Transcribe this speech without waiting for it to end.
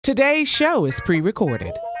Today's show is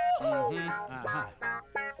pre-recorded. Y'all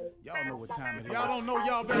know what time it is. Y'all don't know,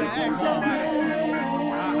 y'all better ask somebody.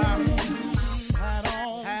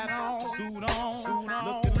 Hat on, suit on,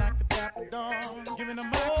 looking like the Dapper Dawn, giving a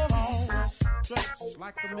microphone, dressed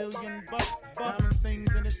like $1,000,000, diamond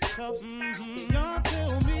things in its cuffs. Y'all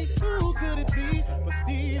tell me who could it be but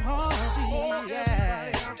Steve Harvey?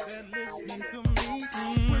 Yeah, out there listening to me.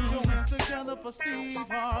 Put your hands together for Steve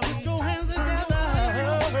Harvey. Put your hands together.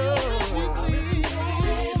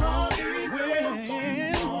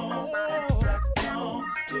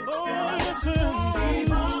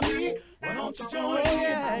 Why don't you join me?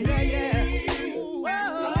 Yeah. Ooh,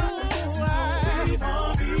 Steve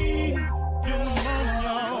Harvey. Get 'em on,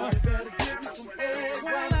 y'all. Better give me some eggs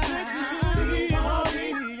while I listen to Steve Harvey.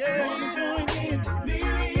 Yeah, why don't you join in with me?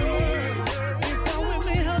 If you're with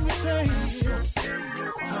me, help me say,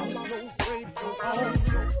 turn your radio on.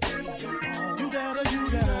 You gotta turn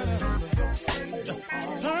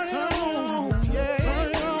it on. Yeah, turn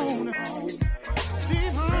it on.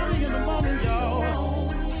 Steve Harvey in the morning, y'all.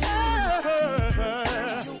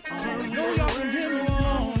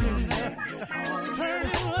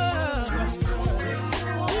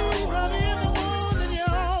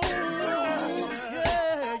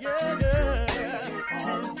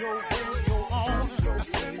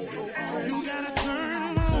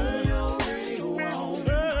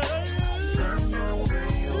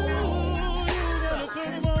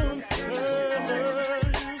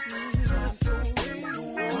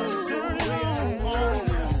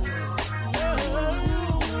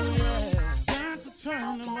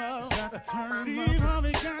 Steve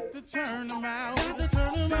Harvey got to turn them out. Got to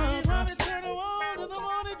turn them out. Harvey turn them on to the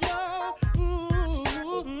morning, y'all.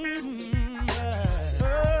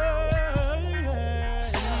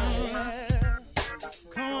 Yeah.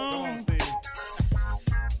 Come on, Steve.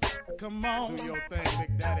 Come on. Do your thing,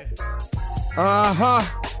 Big Daddy.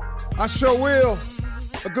 I sure will.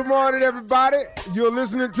 Good morning, everybody. You're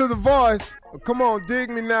listening to The Voice. Come on, dig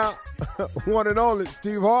me now. One and only,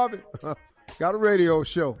 Steve Harvey. Got a radio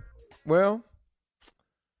show. Well,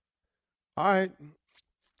 all right,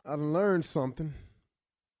 I learned something,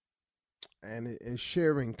 and it's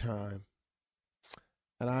sharing time,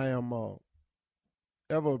 and I am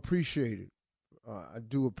ever appreciated. I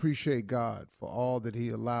do appreciate God for all that he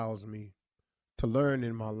allows me to learn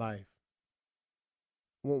in my life.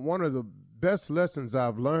 One of the best lessons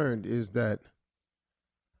I've learned is that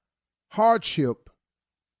hardship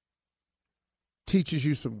teaches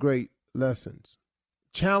you some great lessons.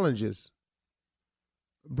 Challenges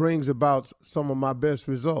brings about some of my best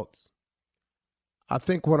results. I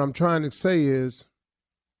think what I'm trying to say is,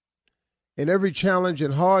 in every challenge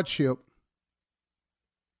and hardship,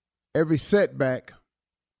 every setback,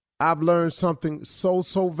 I've learned something so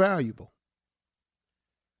valuable.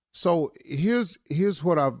 So here's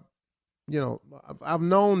what I've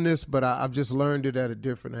known this, but I've just learned it at a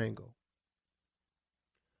different angle.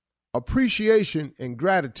 Appreciation and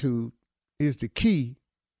gratitude is the key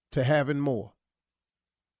to having more.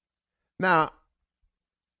 Now,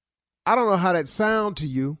 I don't know how that sounds to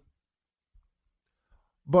you,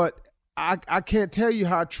 but I can't tell you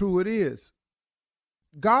how true it is.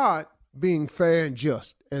 God being fair and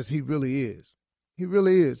just as he really is. He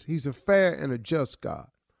really is. He's a fair and a just God.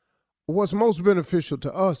 What's most beneficial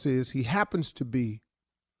to us is he happens to be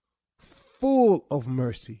full of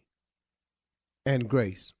mercy and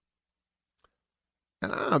grace.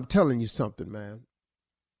 And I'm telling you something, man.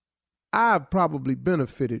 I've probably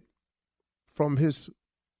benefited from his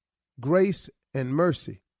grace and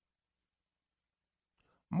mercy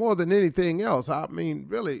more than anything else. I mean,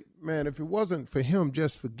 really, man, if it wasn't for him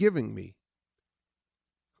just forgiving me,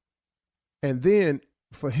 and then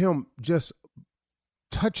for him just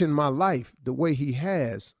touching my life the way he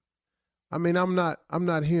has, I mean, I'm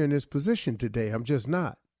not here in this position today. I'm just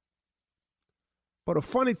not. But a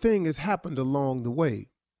funny thing has happened along the way,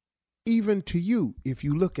 even to you, if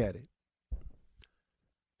you look at it,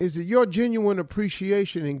 is that your genuine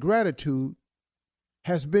appreciation and gratitude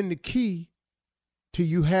has been the key to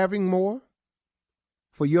you having more,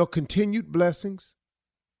 for your continued blessings,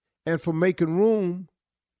 and for making room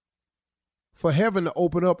for heaven to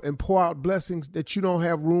open up and pour out blessings that you don't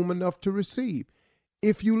have room enough to receive.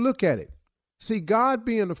 If you look at it, see, God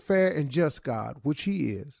being a fair and just God, which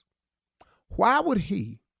he is, why would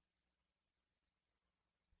he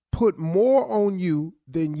put more on you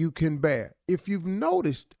than you can bear? If you've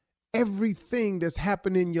noticed everything that's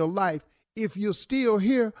happened in your life, if you're still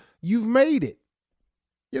here, you've made it.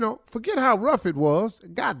 Forget how rough it was,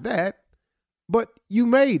 got that, but you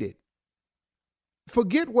made it.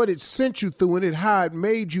 Forget what it sent you through and how it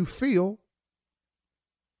made you feel.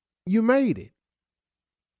 you made it.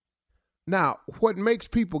 Now, what makes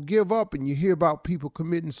people give up, and you hear about people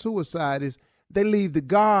committing suicide, is they leave the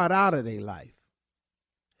God out of their life.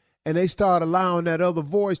 And they start allowing that other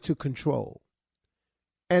voice to control.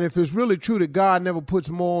 And if it's really true that God never puts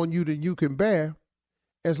more on you than you can bear,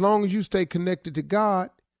 as long as you stay connected to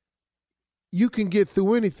God, you can get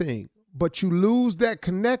through anything. But you lose that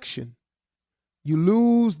connection. You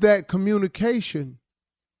lose that communication.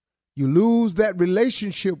 You lose that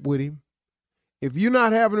relationship with him. If you're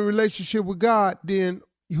not having a relationship with God, then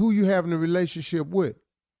who you having a relationship with?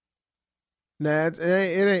 Now,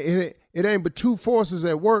 it ain't but two forces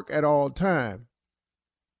at work at all time.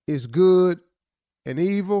 It's good and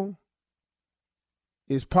evil.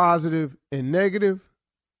 It's positive and negative.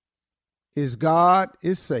 It's God,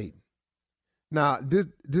 it's Satan. Now,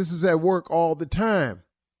 this is at work all the time.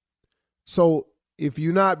 So if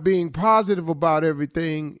you're not being positive about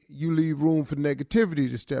everything, you leave room for negativity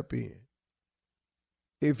to step in.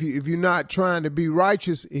 If you're not trying to be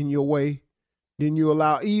righteous in your way, then you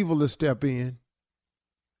allow evil to step in.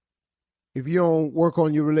 If you don't work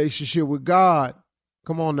on your relationship with God,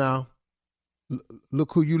 come on now,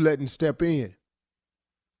 look who you letting step in.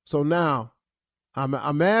 So now,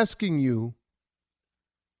 I'm asking you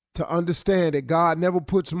to understand that God never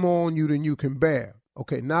puts more on you than you can bear.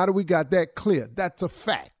 Okay, now that we got that clear, that's a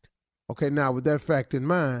fact. Okay, now with that fact in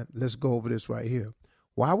mind, let's go over this right here.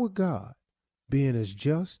 Why would God, being as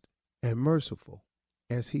just and merciful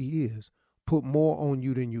as he is, put more on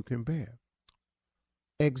you than you can bear?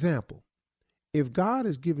 Example, if God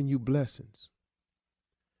is giving you blessings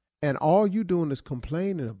and all you're doing is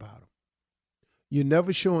complaining about them, you're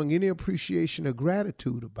never showing any appreciation or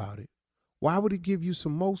gratitude about it, why would he give you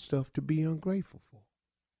some more stuff to be ungrateful for?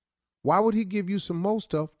 Why would he give you some more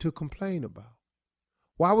stuff to complain about?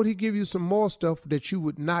 Why would he give you some more stuff that you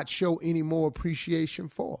would not show any more appreciation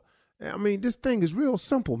for? I mean, this thing is real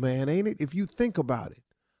simple, man, ain't it? If you think about it.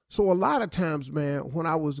 So a lot of times, man, when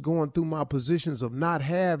I was going through my positions of not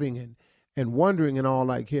having and wondering and all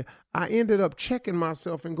like here, I ended up checking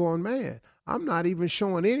myself and going, man, I'm not even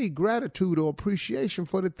showing any gratitude or appreciation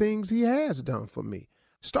for the things he has done for me.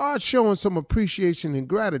 Start showing some appreciation and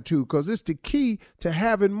gratitude, because it's the key to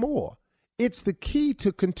having more. It's the key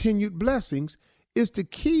to continued blessings. It's the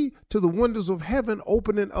key to the windows of heaven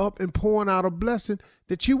opening up and pouring out a blessing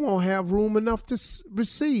that you won't have room enough to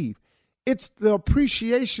receive. It's the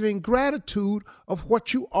appreciation and gratitude of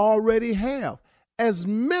what you already have. As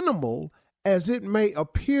minimal as it may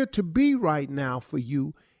appear to be right now for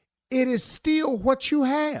you, it is still what you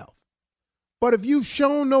have. But if you've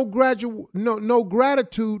shown no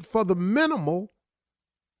gratitude for the minimal,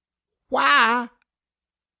 why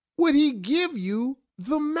would he give you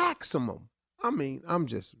the maximum? I mean, I'm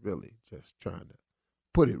just really just trying to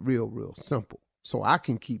put it real simple so I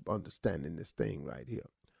can keep understanding this thing right here.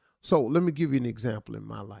 So let me give you an example in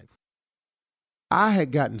my life. I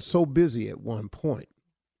had gotten so busy at one point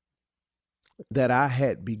that I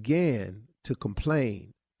had began to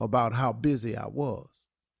complain about how busy I was.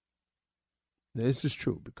 Now, this is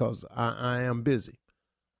true because I am busy,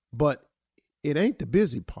 but it ain't the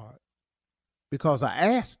busy part, because I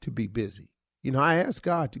asked to be busy. You know, I asked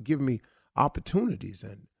God to give me opportunities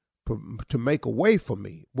and to make a way for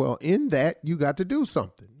me. Well, in that, you got to do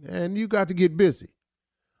something and you got to get busy.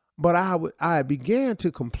 But I began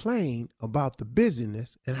to complain about the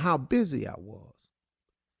busyness and how busy I was.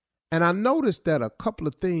 And I noticed that a couple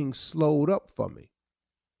of things slowed up for me.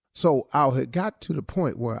 So I had got to the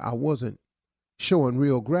point where I wasn't showing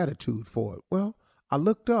real gratitude for it. Well, I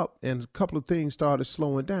looked up and a couple of things started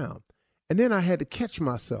slowing down. And then I had to catch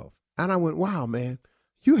myself. And I went, wow, man,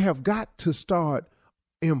 you have got to start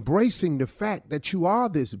embracing the fact that you are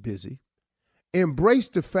this busy. Embrace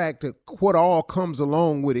the fact that what all comes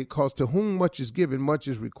along with it, because to whom much is given, much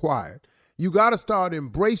is required. You got to start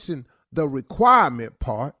embracing the requirement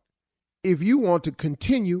part if you want to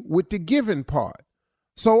continue with the giving part.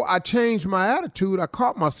 So I changed my attitude. I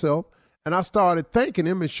caught myself and I started thanking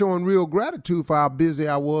him and showing real gratitude for how busy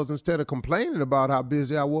I was instead of complaining about how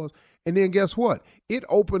busy I was. And then guess what? It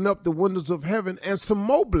opened up the windows of heaven and some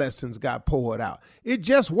more blessings got poured out. It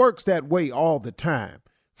just works that way all the time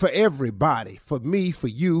for everybody, for me, for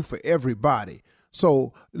you, for everybody.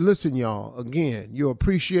 So listen, y'all, again, your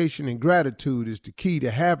appreciation and gratitude is the key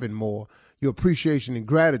to having more. Your appreciation and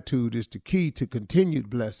gratitude is the key to continued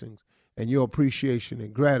blessings. And your appreciation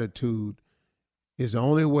and gratitude is the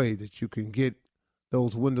only way that you can get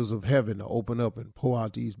those windows of heaven to open up and pour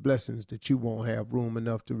out these blessings that you won't have room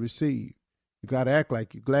enough to receive. You got to act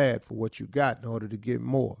like you're glad for what you got in order to get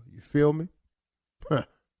more. You feel me?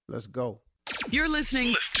 Let's go. You're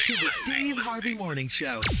listening to the Steve Harvey Morning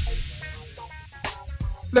Show.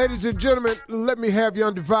 Ladies and gentlemen, let me have your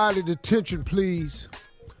undivided attention, please.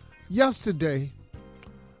 Yesterday,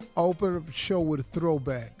 I opened up the show with a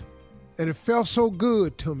throwback, and it felt so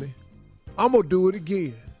good to me. I'm going to do it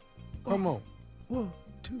again. Come on. 1,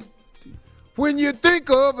 2, 3. When you think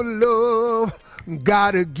of love,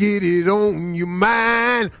 gotta get it on your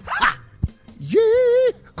mind. Ha!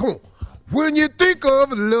 Yeah. Come on. When you think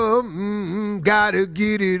of love, gotta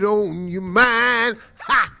get it on your mind.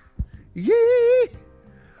 Ha! Yeah.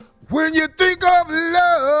 When you think of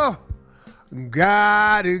love,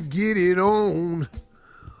 gotta get it on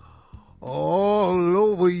all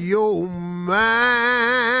over your mind.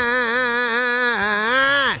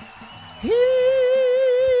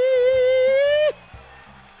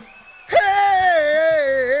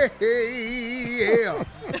 Hey, yeah.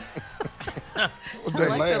 I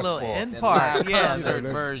like that little end part. Yeah, Concert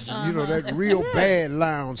version. You know, that real bad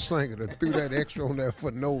lounge singer that threw that extra on there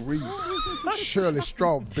for no reason. Shirley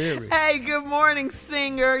Strawberry. Hey, good morning,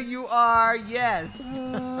 singer. You are, yes.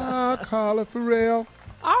 Carla Farrell.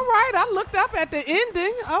 All right, I looked up at the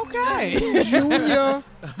ending. Okay. Junior.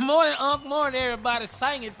 Morning, Unc. Morning, everybody.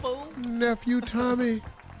 Sing it, fool. Nephew Tommy.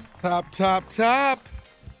 Top.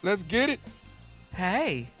 Let's get it.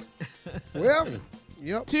 Hey. Well,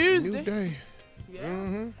 yep. Tuesday. New day. Yeah.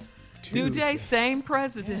 Mm-hmm. New day, same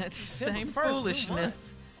president, December same 1st, foolishness.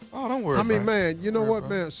 Oh, don't worry I mean, about man, you know what,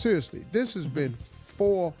 man? Seriously, this has been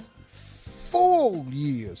 4 full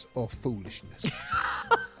years of foolishness.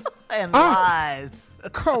 And lies.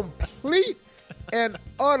 Complete and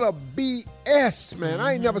utter BS, man.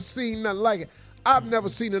 I ain't never seen nothing like it. I've never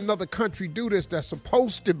seen another country do this that's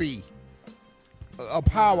supposed to be a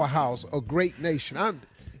powerhouse, a great nation.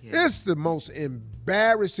 It's the most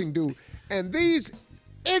embarrassing dude. And these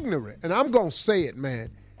ignorant, and I'm going to say it, man,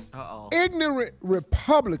 ignorant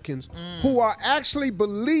Republicans who are actually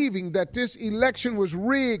believing that this election was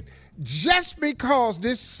rigged just because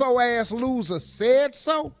this so-ass loser said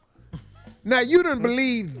so. Now, you didn't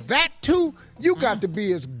believe that, too? You got to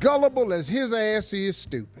be as gullible as his ass is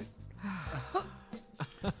stupid.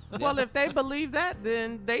 Well, if they believe that,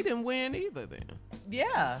 then they didn't win either. Then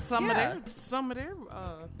some of their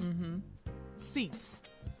seats,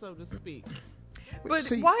 so to speak. But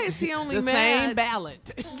See, why is he only The mad? same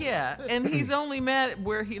ballot. Yeah, and he's only mad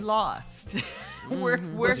where he lost. where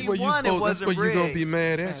that's he what won, it that's wasn't what you're gonna be rigged.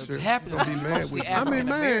 mad at, sir. happening. Gonna be mad with I mean,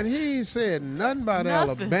 man, he ain't said nothing about Nothing.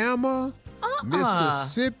 Alabama,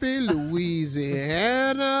 Mississippi,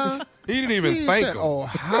 Louisiana. He didn't even He thank said him.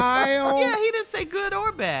 Ohio. Yeah, he didn't say good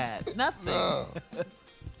or bad. Nothing.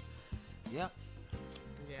 Yep.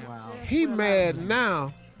 Wow. He mad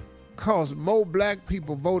now because more black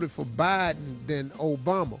people voted for Biden than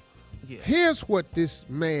Obama. Yeah. Here's what this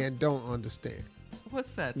man don't understand. What's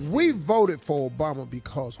that? We voted for Obama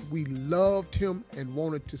because we loved him and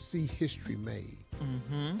wanted to see history made.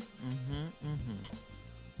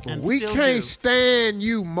 But And we still can't do. stand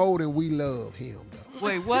you more than we love him, though.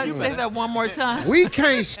 Wait, what? Say that one more time. We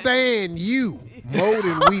can't stand you more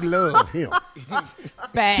than we love him.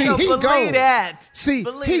 Facts. See, So he believe gone. that. See,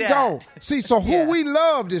 Believe he that. gone. See, so who Yeah. we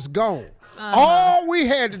loved is gone. All we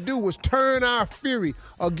had to do was turn our fury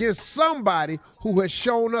against somebody who has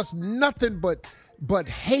shown us nothing but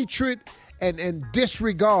hatred and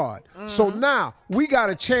disregard. So now we got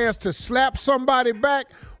a chance to slap somebody back.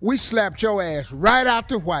 We slapped your ass right out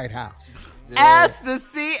the White House. Ask the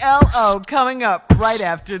CLO coming up right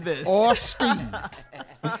after this. Or Steve.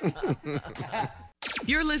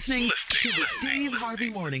 You're listening to the Steve Harvey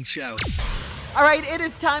Morning Show. All right, it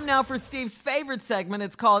is time now for Steve's favorite segment.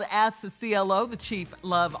 It's called Ask the CLO, the Chief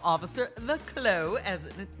Love Officer, the CLO, as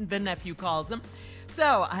the nephew calls him.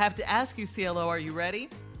 So I have to ask you, CLO, are you ready?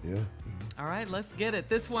 Yeah. All right, let's get it.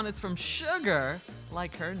 This one is from Sugar,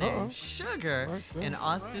 like her name, Sugar, in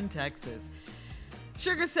Austin, Texas.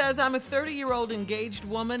 Sugar says, I'm a 30-year-old engaged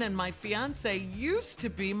woman, and my fiance used to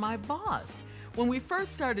be my boss. When we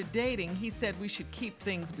first started dating, he said we should keep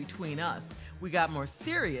things between us. We got more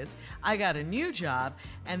serious. I got a new job,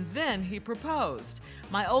 and then he proposed.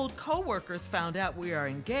 My old coworkers found out we are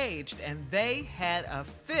engaged, and they had a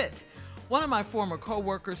fit. One of my former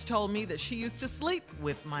coworkers told me that she used to sleep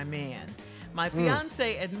with my man. My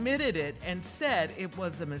fiance admitted it and said it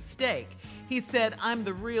was a mistake. He said I'm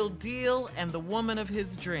the real deal and the woman of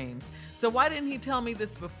his dreams. So why didn't he tell me this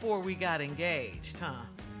before we got engaged, huh?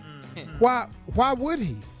 Why would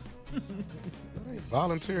he? That ain't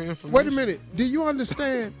voluntary information. Wait a minute. Do you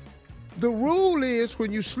understand? The rule is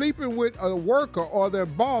when you're sleeping with a worker or their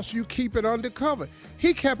boss, you keep it undercover.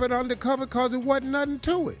 He kept it undercover because it wasn't nothing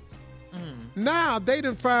to it. Now they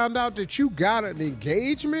done found out that you got an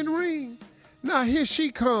engagement ring. Now here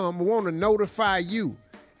she come, want to notify you.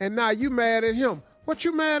 And now you mad at him. What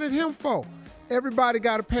you mad at him for? Everybody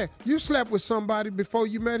got to pay. You slept with somebody before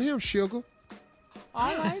you met him, sugar.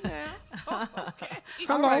 All right now. Okay.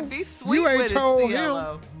 Hello. Right, be sweet you ain't with told it, him.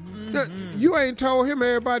 CLO. You ain't told him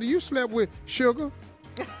everybody you slept with, sugar.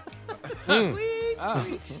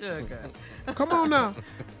 Sweet sugar. Come on now,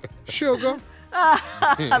 sugar.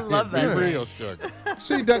 I love Be that. real, sugar.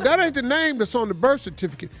 See, that ain't the name that's on the birth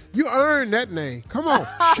certificate. You earned that name. Come on,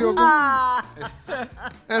 sugar.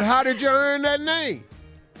 And how did you earn that name?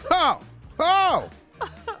 Oh,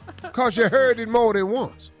 because you heard it more than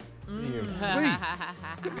once. Being sweet.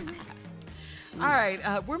 All right,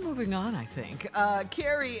 we're moving on, I think.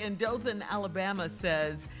 Carrie in Dothan, Alabama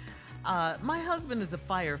says, my husband is a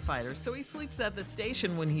firefighter, so he sleeps at the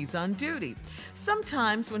station when he's on duty.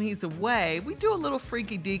 Sometimes when he's away, we do a little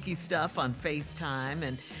freaky-deaky stuff on FaceTime.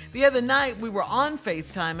 And the other night, we were on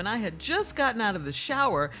FaceTime, and I had just gotten out of the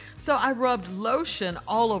shower, so I rubbed lotion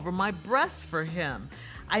all over my breasts for him.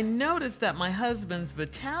 I noticed that my husband's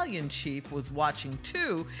battalion chief was watching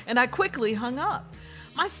too, and I quickly hung up.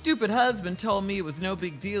 My stupid husband told me it was no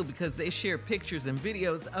big deal because they share pictures and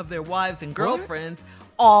videos of their wives and girlfriends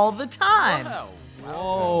all the time.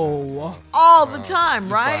 Whoa. All the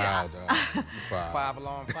time, right? Five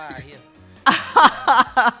alarm fire here.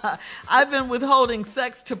 I've been withholding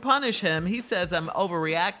sex to punish him. He says I'm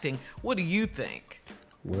overreacting. What do you think?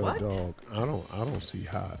 Well, What? dog, I don't see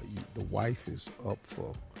how the wife is up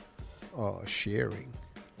for sharing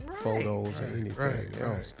photos or anything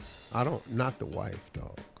else. Not the wife,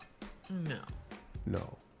 dog.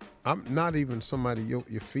 No. I'm not even somebody, your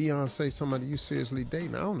fiance, somebody you seriously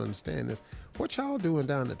dating. I don't understand this. What y'all doing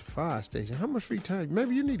down at the fire station? How much free time?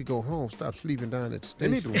 Maybe you need to go home, stop sleeping down at the They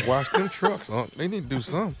station. need to wash them trucks. They need to do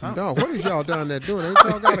something. Dog, what is y'all down there doing? Ain't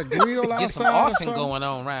y'all got a grill outside Get some or arson something? going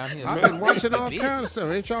on around here. I've been watching all Busy. kinds of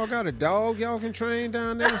stuff. Ain't y'all got a dog y'all can train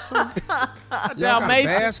down there or something? Y'all got a Dalmatian.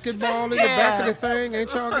 basketball in the back of the thing?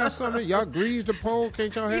 Ain't y'all got something? Y'all grease the pole?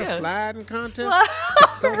 Can't y'all have sliding contest?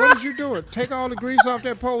 So what is you doing? Take all the grease off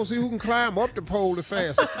that pole, see who can climb up the pole the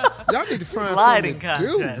fastest. Y'all need to find Sliding something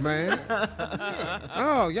to do, contest. man.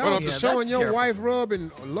 Oh, y'all Yeah, showing that's your terrible. wife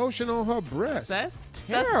rubbing lotion on her breast. That's That's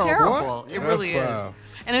terrible. terrible. It That's really is. foul.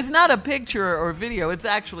 And it's not a picture or video. It's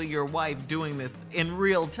actually your wife doing this in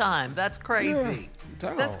real time. That's crazy.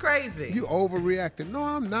 Dog, That's crazy. You overreacted. No,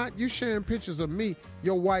 I'm not. You sharing pictures of me,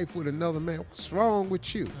 your wife with another man. What's wrong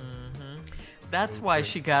with you? That's why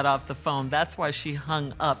she got off the phone. That's why she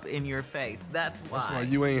hung up in your face. That's why. That's why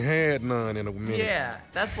you ain't had none in a minute. Yeah,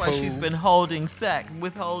 that's why she's been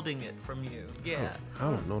withholding it from you. Yeah. I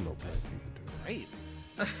don't know no black people do it. Great.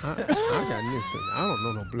 I got news for you. I don't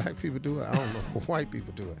know no black people do it. I don't know no white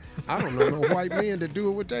people do it. I don't know no white men that do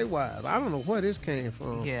it with their wives. I don't know where this came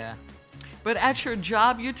from. Yeah. But at your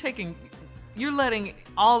job, you're letting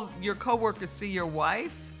all your coworkers see your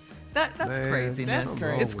wife? That's Man, craziness. that's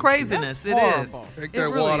crazy. It's craziness. That's It is. horrible. Take It that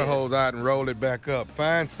really water is. hose out and roll it back up.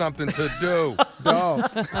 Find something to do. Dog,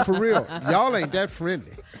 for real. Y'all ain't that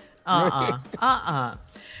friendly.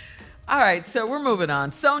 All right, so we're moving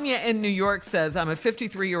on. Sonia in New York says, I'm a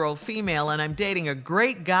 53-year-old female and I'm dating a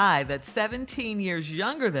great guy that's 17 years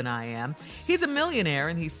younger than I am. He's a millionaire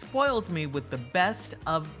and he spoils me with the best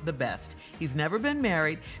of the best. He's never been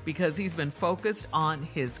married because he's been focused on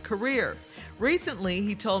his career. Recently,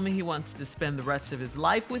 he told me he wants to spend the rest of his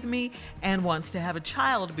life with me and wants to have a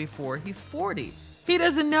child before he's 40. He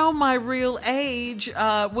doesn't know my real age.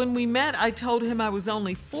 When we met, I told him I was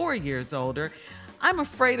only 4 years older. I'm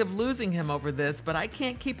afraid of losing him over this, but I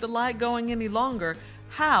can't keep the lie going any longer.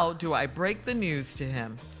 How do I break the news to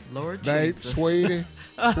him? Lord Babe, Jesus. sweetie.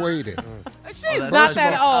 She's that's not First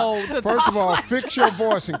that of old. to First talk of all, like- fix your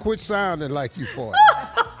voice and quit sounding like you 40.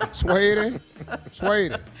 Sweetie.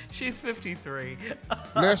 She's 53.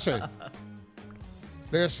 Listen.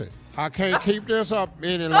 I can't keep this up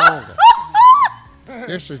any longer.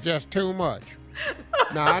 This is just too much.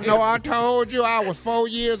 Now, I know I told you I was 4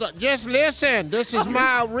 years old. Just listen. This is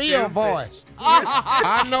my real voice.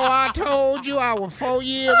 I know I told you I was 4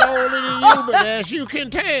 years older than you, but as you can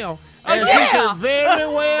tell, you can very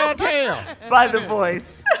well tell, By the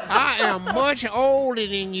voice. I am much older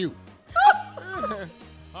than you.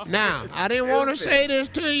 Now, I didn't want to say this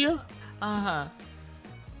to you,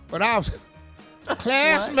 but I was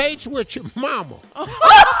classmates with your mama.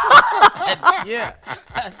 Yeah.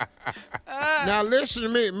 Now listen to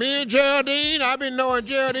me. Me and Geraldine, I've been knowing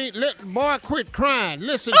Geraldine. Boy, quit crying.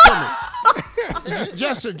 Listen to me.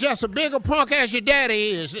 just a bigger punk as your daddy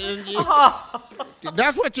is.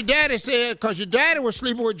 That's what your daddy said, because your daddy was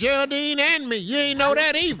sleeping with Geraldine and me. You ain't know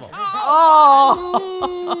that either. Oh.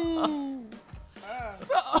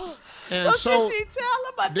 So should she tell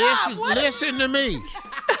him or not? Listen to me.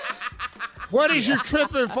 What is you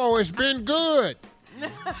tripping for? It's been good.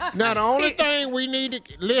 Now, the only thing we need to...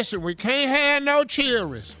 Listen, we can't have no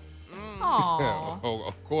children. Oh,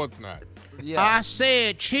 of course not. Yeah. I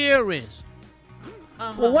said children.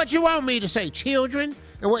 Well, what you want me to say, children?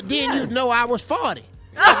 And what? Then you know I was 40.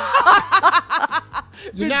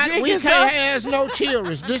 We can't have no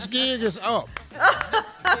children. This gig is up.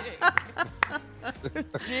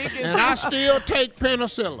 And I still take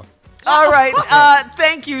penicillin. All right.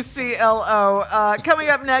 Thank you, CLO. Coming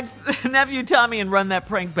up next, Nephew Tommy and Run That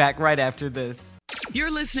Prank Back right after this. You're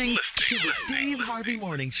listening to the Steve Harvey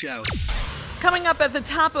Morning Show. Coming up at the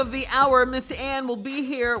top of the hour, Miss Ann will be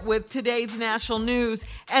here with today's national news.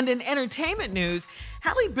 And in entertainment news,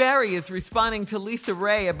 Halle Berry is responding to Lisa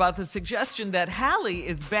Ray about the suggestion that Halle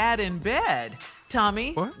is bad in bed.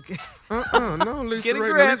 Tommy? What? No, Lisa Ray.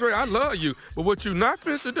 No, Lisa Ray, I love you. But what you not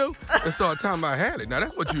finna to do is start talking about Halle. Now,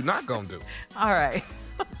 that's what you not gonna do. All right.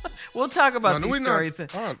 We'll talk about these stories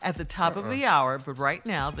at the top of the hour, but right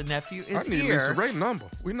now, the nephew is here. I need Lisa Ray's number.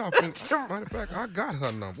 We not finna, matter of fact, I got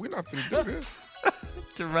her number. We not finna do this.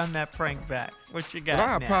 To run that prank back. What you got But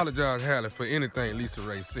I now? apologize, Halle, for anything Lisa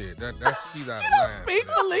Ray said. She's out of line. Speak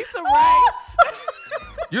for Lisa Ray.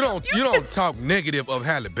 You don't talk negative of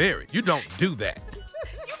Halle Berry. You don't do that.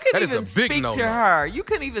 You couldn't That is even a big speak no-no. to her. You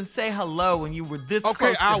couldn't even say hello when you were this close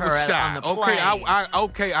to I her was shy. on the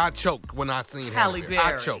plane. I choked when I seen Halle Berry.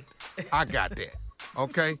 I Berry. choked. I got that.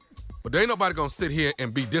 Okay? But there ain't nobody gonna sit here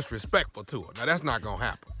and be disrespectful to her. Now that's not gonna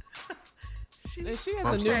happen. And she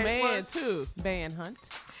has a new man too, Van Hunt.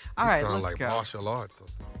 All right, sound let's like go. martial arts or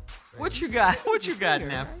something. What you got? What you got,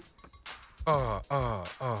 Neff?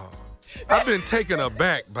 I've been taken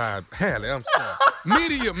aback by Halle. I'm sorry.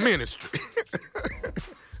 Media ministry.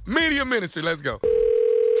 Media ministry. Let's go.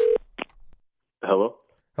 Hello?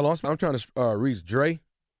 Hello. I'm trying to reach Dre.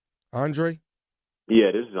 Andre.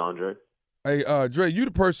 Yeah, this is Andre. Hey, Dre, you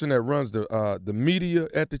the person that runs the media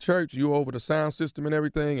at the church? You over the sound system and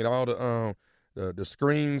everything, and all the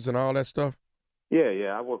screens and all that stuff?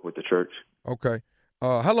 Yeah, I work with the church. Okay.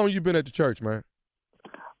 How long you been at the church, man?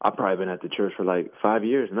 I've probably been at the church for like 5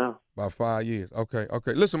 years now. About 5 years. Okay.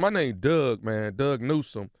 Listen, my name Doug, man, Doug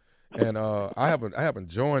Newsome, and I haven't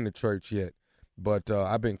joined the church yet, but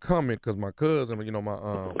I've been coming because my cousin, you know,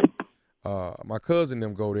 my cousin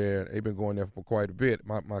them go there. They've been going there for quite a bit.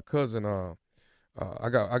 My cousin, I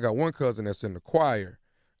got one cousin that's in the choir,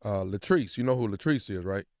 Latrice. You know who Latrice is,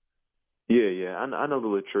 right? Yeah, I know the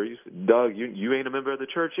Latrice. Doug, you ain't a member of the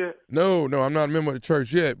church yet? No, I'm not a member of the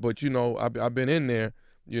church yet, but you know, I've been in there.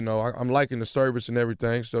 You know, I'm liking the service and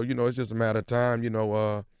everything. So you know, it's just a matter of time. You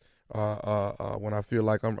know, when I feel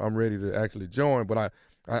like I'm ready to actually join. But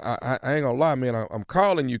I ain't gonna lie, man. I'm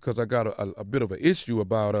calling you because I got a bit of an issue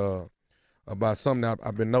about something that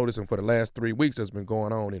I've been noticing for the last 3 weeks that's been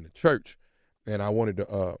going on in the church, and I wanted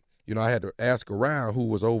to, you know, I had to ask around who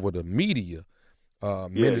was over the media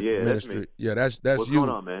ministry. That's me. Yeah, that's What's you. going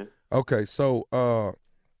on, man? Okay, so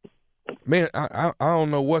man, I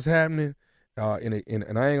don't know what's happening, and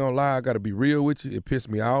I ain't gonna lie, I got to be real with you. It pissed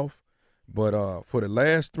me off, but for the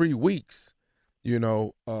last 3 weeks, you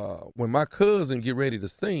know, when my cousin get ready to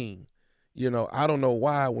sing, you know, I don't know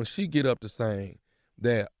why when she get up to sing,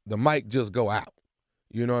 that the mic just go out.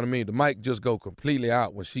 You know what I mean? The mic just go completely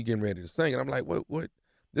out when she getting ready to sing, and I'm like, what?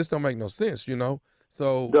 This don't make no sense, you know.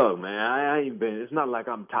 So, Doug, man, I ain't been. It's not like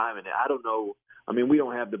I'm timing it. I don't know. I mean, we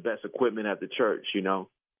don't have the best equipment at the church, you know.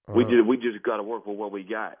 We just got to work with what we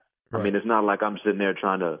got. Right. I mean, it's not like I'm sitting there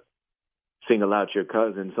trying to single out your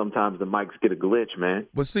cousin. Sometimes the mics get a glitch, man.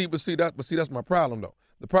 But see, that's my problem though.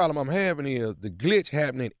 The problem I'm having is the glitch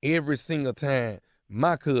happening every single time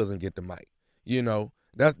my cousin get the mic. You know,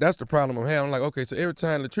 that's the problem I'm having. I'm like, okay, so every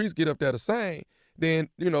time Latrice get up there to sing, then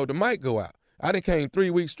you know the mic go out. I done came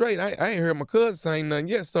 3 weeks straight. I ain't heard my cousin sing nothing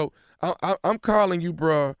yet. So I'm calling you,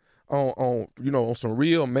 bruh, on you know, on some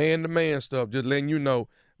real man-to-man stuff, just letting you know,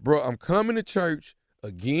 bruh, I'm coming to church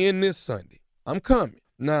again this Sunday. I'm coming.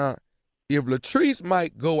 Now, if Latrice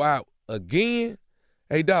might go out again,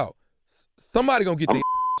 hey, dog, somebody gonna get their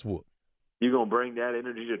ass whooped. You gonna bring that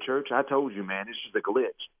energy to church? I told you, man, it's just a glitch.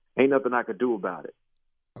 Ain't nothing I could do about it.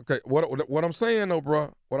 Okay, what I'm saying though,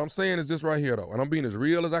 bruh, what I'm saying is this right here though, and I'm being as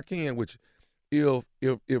real as I can with you.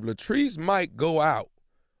 If Latrice might go out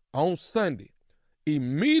on Sunday,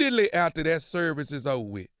 immediately after that service is over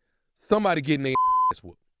with, somebody getting their ass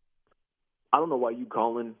whooped. I don't know why you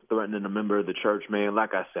calling, threatening a member of the church, man.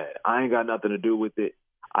 Like I said, I ain't got nothing to do with it.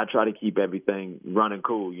 I try to keep everything running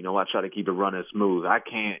cool. You know, I try to keep it running smooth. I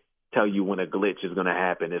can't tell you when a glitch is going to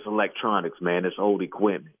happen. It's electronics, man. It's old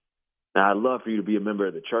equipment. Now, I'd love for you to be a member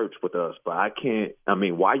of the church with us, but I can't. I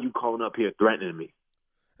mean, why are you calling up here threatening me?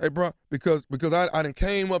 Hey, bro, because I done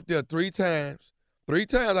came up there 3 times. 3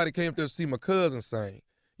 times I done came up there to see my cousin sing.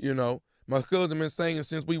 You know, my cousin been singing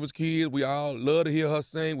since we was kids. We all love to hear her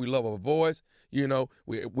sing. We love her voice. You know,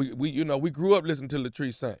 we grew up listening to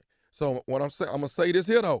Latrice sing. So what I'm gonna say this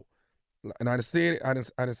here though, and I done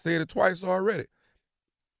said it twice already.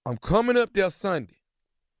 I'm coming up there Sunday.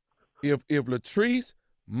 If Latrice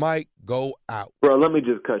might go out. Bro, let me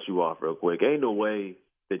just cut you off real quick. Ain't no way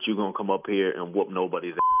that you're going to come up here and whoop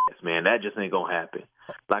nobody's ass, man. That just ain't going to happen.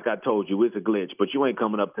 Like I told you, it's a glitch, but you ain't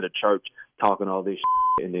coming up to the church talking all this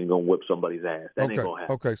and then going to whip somebody's ass. That ain't going to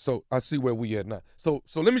happen. Okay, so I see where we at now. So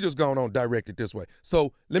let me just go on direct it this way.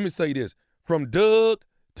 So let me say this. From Doug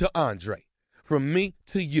to Andre, from me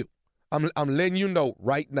to you, I'm letting you know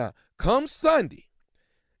right now, come Sunday,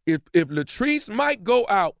 if Latrice might go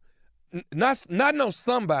out, not know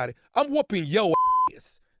somebody, I'm whooping your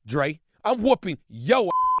ass, Dre. I'm whooping your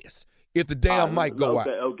ass if the damn mic go out.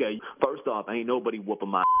 Okay. First off, ain't nobody whooping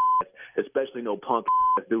my ass, especially no punk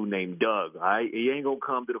ass dude named Doug. All right, he ain't gonna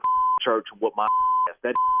come to the church and whoop my ass.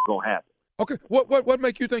 That gonna happen. Okay. What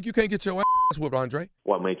make you think you can't get your ass whooped, Andre?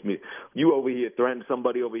 What makes me? You over here threatening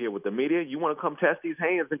somebody over here with the media? You want to come test these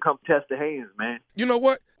hands? Then come test the hands, man. You know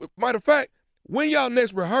what? Matter of fact, when y'all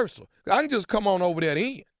next rehearsal, I can just come on over there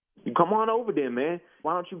then. You come on over there, man.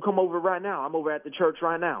 Why don't you come over right now? I'm over at the church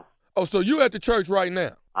right now. Oh, so you at the church right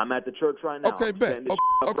now? I'm at the church right now. Okay, bet.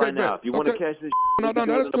 Okay, right now. If you want to catch this, no, that's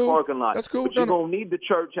in the cool. Parking lot. That's cool. But you're gonna need the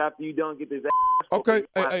church after you done get this ass. Okay.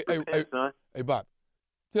 Son. Hey, Bob.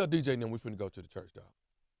 Tell DJ and them we finna go to the church, dog.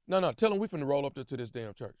 No. Tell them we finna roll up there to this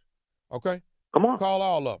damn church. Okay? Come on. Call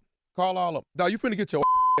all of them. Dog, you finna get your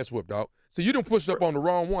ass whipped, dog. So you done pushed up on the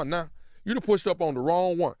wrong one now. You done pushed up on the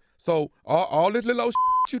wrong one. So all this little old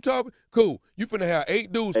you talking, cool. You finna have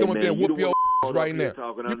 8 dudes come up there and whoop your ass right now.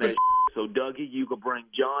 So Dougie, you can bring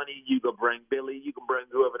Johnny, you can bring Billy, you can bring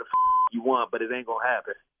whoever the you want, but it ain't gonna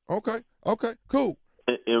happen. Okay, cool.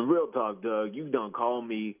 And real talk, Doug, you done called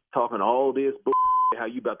me talking all this how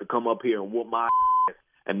you about to come up here and whoop my ass,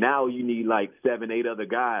 and now you need like 7, 8 other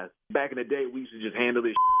guys. Back in the day, we used to just handle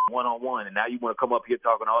this one-on-one, and now you want to come up here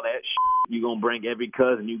talking all that you gonna bring every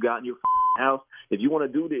cousin you got in your house. If you want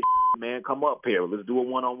to do this, man, come up here. Let's do a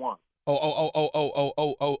one-on-one.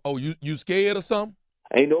 You scared or something?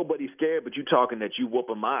 Ain't nobody scared, but you talking that you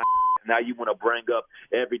whooping my ass. Now you want to bring up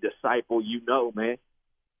every disciple you know, man.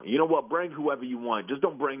 You know what? Bring whoever you want. Just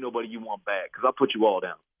don't bring nobody you want back, because I'll put you all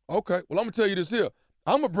down. Okay. Well, I'm going to tell you this here.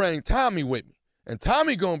 I'm going to bring Tommy with me, and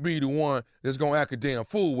Tommy going to be the one that's going to act a damn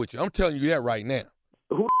fool with you. I'm telling you that right now.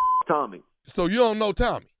 Who Tommy? So you don't know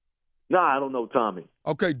Tommy? Nah, I don't know Tommy.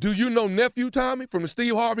 Okay. Do you know Nephew Tommy from the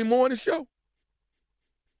Steve Harvey Morning Show?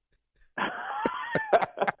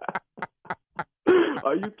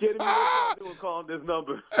 Are you kidding me? What are you calling this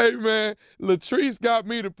number? Hey, man, Latrice got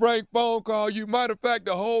me to prank phone call you. Matter of fact,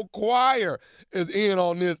 the whole choir is in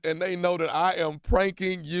on this, and they know that I am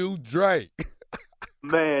pranking you, Drake.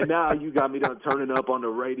 Man, now you got me done turning up on the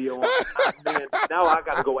radio. Man, now I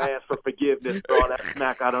got to go ask for forgiveness for all that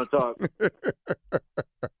smack I done talk.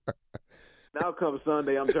 Now come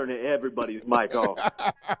Sunday, I'm turning everybody's mic off.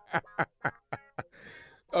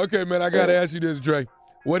 Okay, man, I got to ask you this, Drake.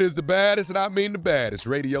 What is the baddest, and I mean the baddest,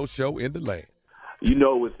 radio show in the land? You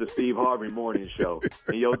know it's the Steve Harvey Morning Show.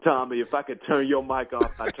 And yo, Tommy, if I could turn your mic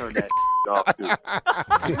off, I'd turn that off too.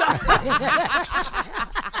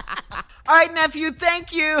 All right, nephew,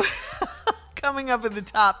 thank you. Coming up at the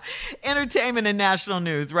top, entertainment and national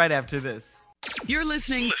news right after this. You're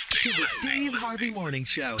listening to the Steve Harvey Morning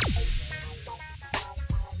Show.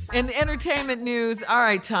 In entertainment news, all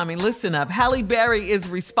right, Tommy, listen up. Halle Berry is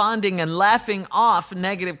responding and laughing off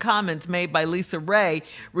negative comments made by Lisa Ray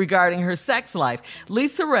regarding her sex life.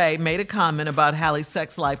 Lisa Ray made a comment about Halle's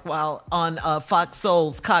sex life while on Fox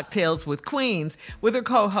Soul's Cocktails with Queens with her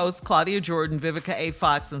co-hosts Claudia Jordan, Vivica A.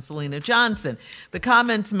 Fox, and Selena Johnson. The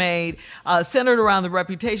comments made centered around the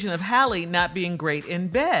reputation of Halle not being great in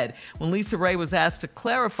bed. When Lisa Ray was asked to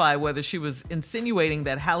clarify whether she was insinuating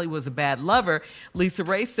that Halle was a bad lover, Lisa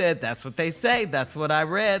Ray said, "That's what they say. That's what I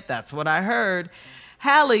read. That's what I heard."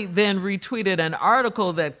 Halle then retweeted an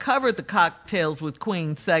article that covered the Cocktails with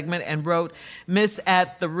Queen segment and wrote, "Miss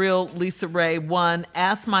at the real Lisa Ray 1,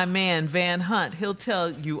 ask my man Van Hunt. He'll tell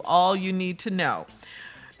you all you need to know."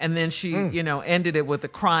 And then she, ended it with a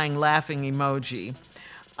crying, laughing emoji.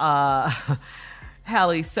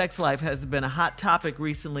 Halle's sex life has been a hot topic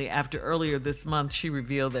recently after earlier this month she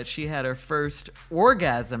revealed that she had her first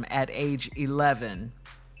orgasm at age 11.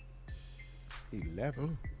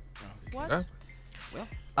 11? What? Well,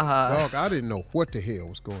 Dog, I didn't know what the hell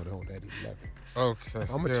was going on at 11. Okay.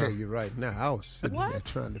 I'm going to tell you right now, I was sitting there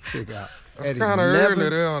trying to figure out. That's At kind of 11, early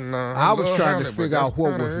there now. I was love trying Halle, to but figure that's out what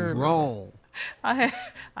kinda was early. wrong. I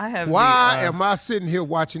have. Why am I sitting here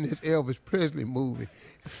watching this Elvis Presley movie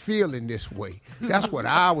feeling this way? That's what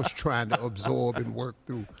I was trying to absorb and work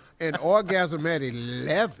through. An orgasm at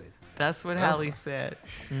 11. That's what Halle said.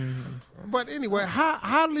 But anyway,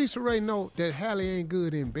 how Lisa Ray know that Halle ain't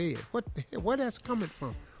good in bed? What the hell? Where that's coming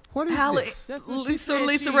from? What is Halle, this? That's what she so said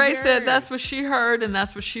Lisa she Ray said heard. that's what she heard and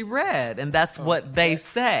that's what she read and that's what they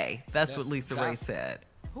say. That's what Lisa Ray said.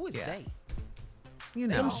 who is Yeah. they? You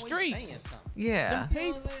know, Them Always streets. saying something. yeah.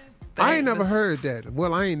 People. I ain't never heard that.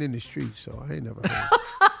 Well, I ain't in the streets, so I ain't never heard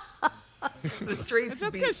it. The streets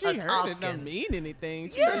Just be because she heard it a-talking. doesn't mean anything.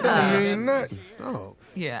 She Yeah. That ain't nothing. Oh.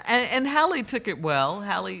 Yeah, and Halle took it well.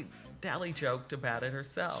 Halle joked about it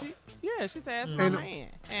herself. Yeah, she said, ask my man.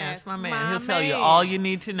 Ask my man. He'll tell you all you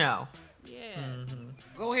need to know. Yes.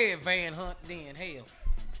 Go ahead, Van Hunt, then. Hell.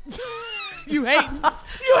 You hate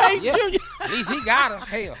Yeah. Junior. At least he got her.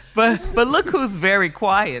 Hell. But look who's very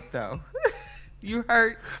quiet though. You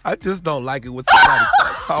hurt? I just don't like it when somebody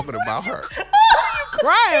starts talking about her.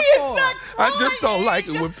 Crying for her. I just don't like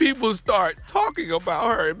it when people start talking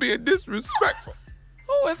about her and being disrespectful.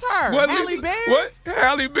 Who is her? What Halle Lisa, Berry? what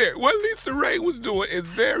Halle Berry? What Lisa Ray was doing is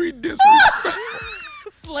very disrespectful.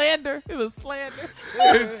 Slander. It was slander.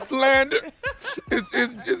 It's slander. It's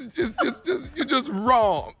just you're just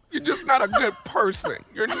wrong. You're just not a good person.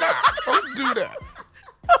 You're not. Don't do that.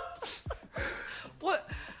 What?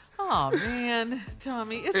 Oh man,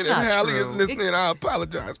 Tommy, it's And if not Halle true. is listening, I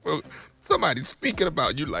apologize for somebody speaking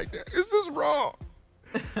about you like that. It's just wrong.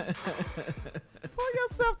 Pull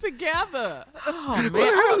yourself together. Oh man, Well,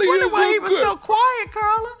 I Halle wonder is why so he was good. so quiet,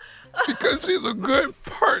 Carla. Because she's a good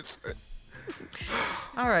person.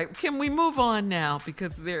 All right, can we move on now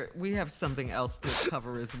because we have something else to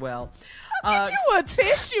cover as well. Get you a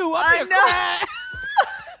tissue. I I'm know. crying.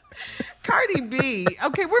 Cardi B.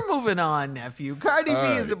 Okay, we're moving on, nephew. Cardi B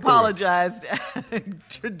right, has cool. apologized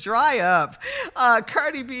to dry up.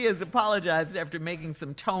 Cardi B has apologized after making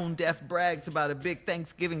some tone-deaf brags about a big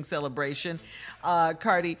Thanksgiving celebration.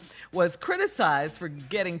 Cardi was criticized for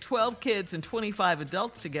getting 12 kids and 25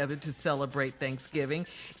 adults together to celebrate Thanksgiving.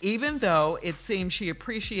 Even though it seems she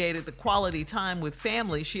appreciated the quality time with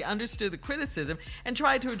family, she understood the criticism and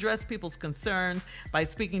tried to address people's concerns by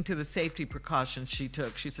speaking to the safety precautions she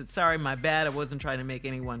took. She said, "Sorry, my bad. I wasn't trying to make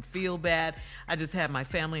anyone feel bad. I just had my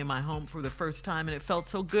family in my home for the first time and it felt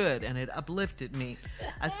so good and it uplifted me.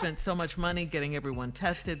 I spent so much money getting everyone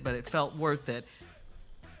tested, but it felt worth it.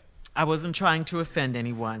 I wasn't trying to offend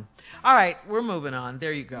anyone." All right, we're moving on.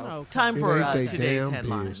 There you go. Okay. Time It for ain't they today's damn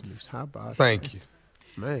headlines. business. How about Thank you.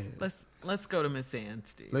 that? Man. Let's go to Miss Ann,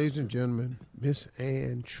 Steve. Ladies and gentlemen, Miss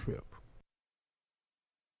Ann Tripp.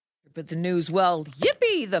 But the news, well,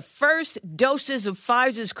 yippee! The first doses of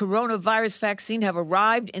Pfizer's coronavirus vaccine have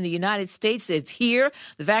arrived in the United States. It's here.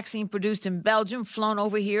 The vaccine produced in Belgium, flown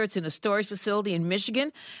over here. It's in a storage facility in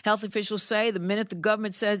Michigan. Health officials say the minute the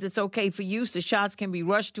government says it's okay for use, the shots can be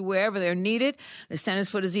rushed to wherever they're needed. The Centers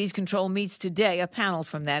for Disease Control meets today, a panel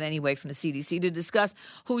from that anyway, from the CDC, to discuss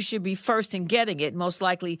who should be first in getting it. Most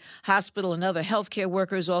likely hospital and other healthcare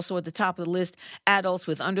workers. Also at the top of the list, adults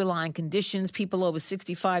with underlying conditions, people over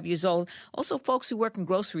 65 years old, also folks who work in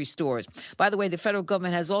grocery stores. By the way, the federal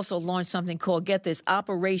government has also launched something called, get this,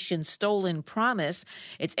 Operation Stolen Promise.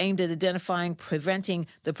 It's aimed at identifying, preventing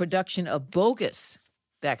the production of bogus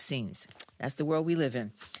vaccines. That's the world we live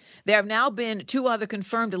in. There have now been 2 other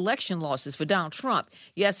confirmed election losses for Donald Trump.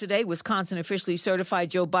 Yesterday, Wisconsin officially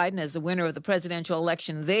certified Joe Biden as the winner of the presidential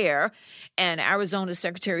election there. And Arizona's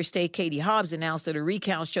Secretary of State Katie Hobbs announced that a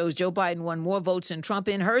recount shows Joe Biden won more votes than Trump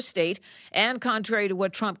in her state. And contrary to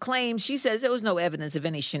what Trump claims, she says there was no evidence of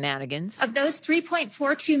any shenanigans. Of those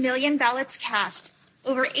 3.42 million ballots cast,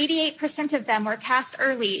 over 88% of them were cast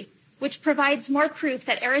early, which provides more proof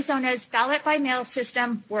that Arizona's ballot-by-mail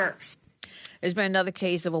system works. There's been another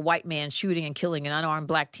case of a white man shooting and killing an unarmed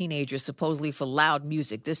black teenager, supposedly for loud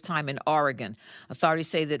music, this time in Oregon. Authorities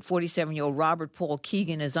say that 47-year-old Robert Paul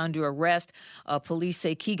Keegan is under arrest. Police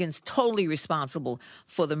say Keegan's totally responsible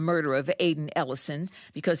for the murder of Aiden Ellison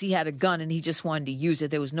because he had a gun and he just wanted to use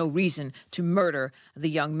it. There was no reason to murder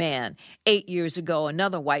the young man. 8 years ago,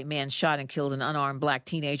 another white man shot and killed an unarmed black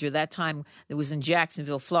teenager. That time it was in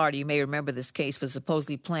Jacksonville, Florida. You may remember this case for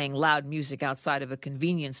supposedly playing loud music outside of a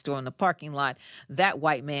convenience store in the parking lot shot that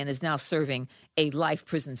white man is now serving a life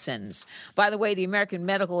prison sentence. By the way, the American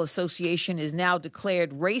Medical Association has now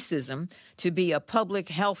declared racism to be a public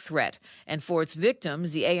health threat. And for its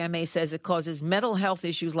victims, the AMA says it causes mental health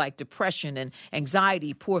issues like depression and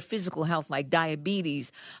anxiety, poor physical health like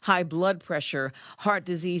diabetes, high blood pressure, heart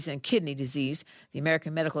disease, and kidney disease. The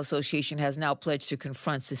American Medical Association has now pledged to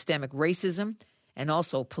confront systemic racism and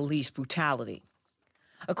also police brutality.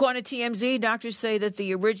 According to TMZ, doctors say that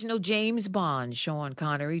the original James Bond, Sean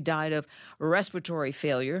Connery, died of respiratory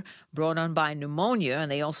failure brought on by pneumonia,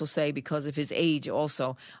 and they also say because of his age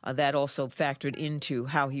also, that also factored into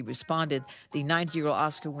how he responded. The 90-year-old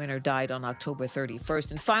Oscar winner died on October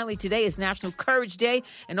 31st. And finally, today is National Courage Day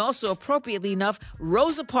and also, appropriately enough,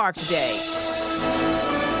 Rosa Parks Day.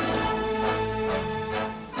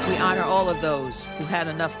 We honor all of those who had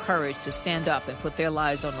enough courage to stand up and put their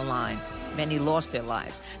lives on the line. Many lost their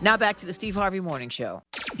lives. Now back to the Steve Harvey Morning Show.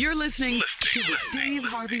 You're listening to the Steve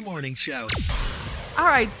Harvey Morning Show. All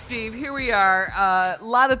right, Steve, here we are. A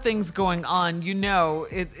lot of things going on. You know,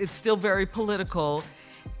 it's still very political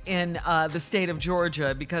in the state of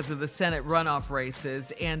Georgia because of the Senate runoff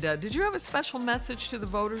races. And did you have a special message to the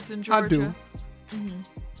voters in Georgia? I do. Mm-hmm.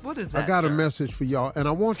 What is that, I got sir? a message for y'all, and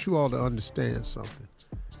I want you all to understand something.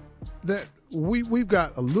 That we've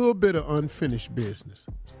got a little bit of unfinished business.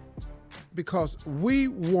 Because we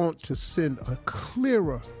want to send a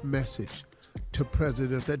clearer message to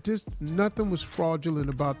President that nothing was fraudulent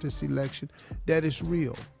about this election, that it's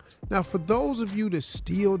real. Now, for those of you that's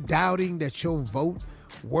still doubting that your vote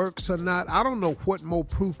works or not, I don't know what more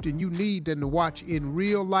proof than you need than to watch in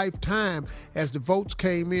real life time as the votes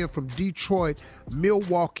came in from Detroit,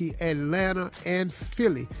 Milwaukee, Atlanta, and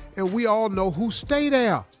Philly. And we all know who stay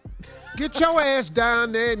there. Get your ass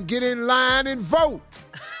down there and get in line and vote.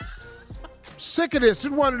 Sick of this.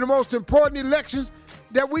 It's one of the most important elections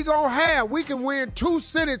that we gonna have. We can win 2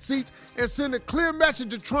 Senate seats and send a clear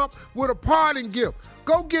message to Trump with a pardon gift.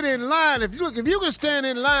 Go get in line. If you can stand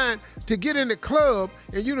in line to get in the club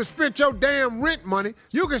and you done spent your damn rent money,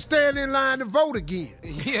 you can stand in line to vote again.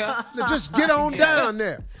 Yeah. Now just get on down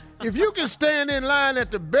there. If you can stand in line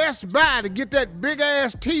at the Best Buy to get that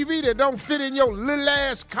big-ass TV that don't fit in your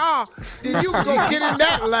little-ass car, then you can go get in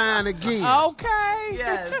that line again. Okay.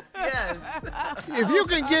 Yes. If you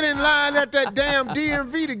can get in line at that damn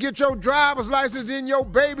DMV to get your driver's license in your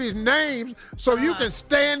baby's names so you can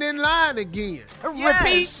stand in line again. Yes.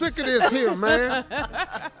 I'm sick of this here, man.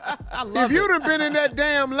 I love If you done been in that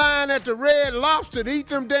damn line at the Red Lobster to eat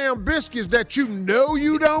them damn biscuits that you know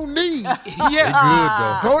you don't need,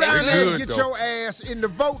 Yeah. go down They there good, and get though. your ass in the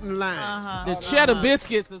voting line. The cheddar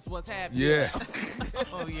biscuits is what's happening. Yes.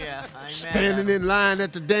 Oh, yeah. I know. Standing in line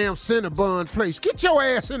at the damn Cinnabon place. Get your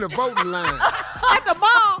ass in the voting line. At the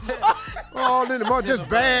mall. All in the mall, just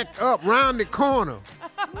back up round the corner.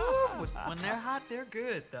 Ooh, when they're hot, they're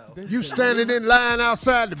good, though. You standing in line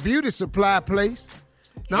outside the beauty supply place.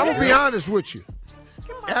 Now, I'm going to be honest with you.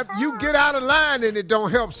 After you get out of line and it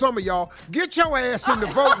don't help some of y'all, get your ass in the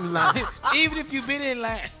voting line. Even if you've been in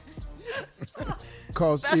line.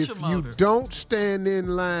 Because if Special you motor. don't stand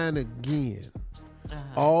in line again,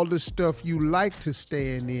 all the stuff you like to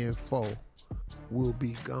stand in for will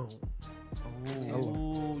be gone.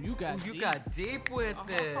 Ooh, you got You deep. got deep with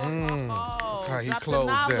it. Oh, How he drop the closed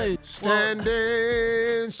that. knowledge.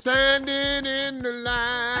 Standing in the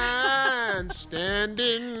line,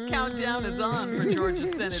 standing. Countdown is on for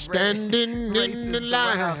Georgia Senate Standing races, in the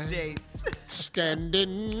runoff line, dates. standing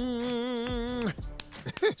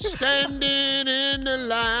in the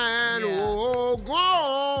line. Yeah. Oh, go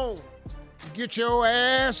on, get your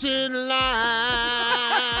ass in line.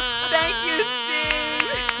 Thank you, Steve.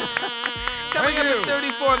 Coming up at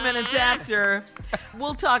 34 minutes after,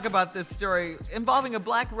 we'll talk about this story involving a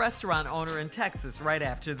black restaurant owner in Texas right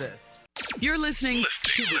after this. You're listening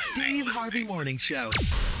to the Steve Harvey Morning Show.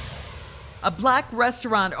 A black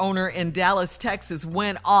restaurant owner in Dallas, Texas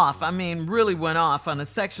really went off on a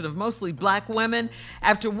section of mostly black women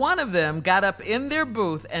after one of them got up in their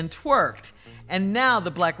booth and twerked. And now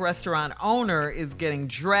the black restaurant owner is getting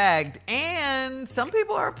dragged, and some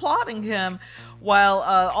people are applauding him while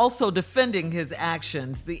also defending his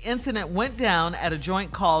actions. The incident went down at a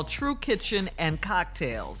joint called True Kitchen and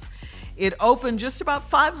Cocktails. It opened just about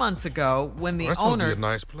 5 months ago when the That's owner... supposed to be a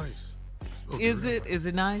nice place. Is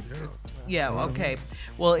it nice? Yeah. Yeah, okay.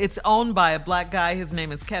 Well, it's owned by a black guy. His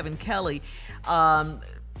name is Kevin Kelly.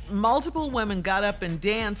 Multiple women got up and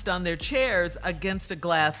danced on their chairs against a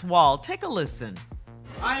glass wall. Take a listen.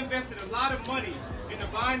 I invested a lot of money into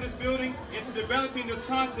buying this building, into developing this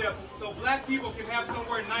concept so black people can have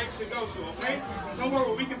somewhere nice to go to, okay? Somewhere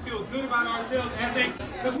where we can feel good about ourselves as a,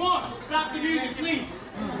 because one, stop the music, please.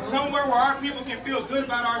 Somewhere where our people can feel good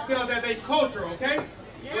about ourselves as a culture, okay?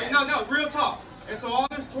 No, real talk. And so all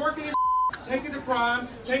this twerking and take it to Prime,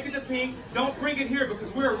 take it to Pink, don't bring it here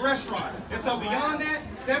because we're a restaurant. And so beyond that,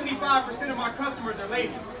 75% of my customers are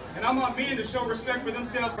ladies. And I want men to show respect for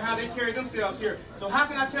themselves for how they carry themselves here. So how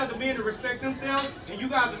can I tell the men to respect themselves and you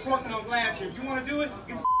guys are twerking on glass here? If you want to do it,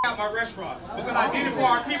 get the out my restaurant. Because I did it for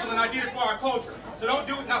our people and I did it for our culture. So don't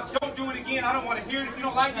do it now. Don't do it again. I don't want to hear it. If you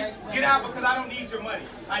don't like it, get out because I don't need your money.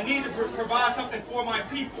 I need to provide something for my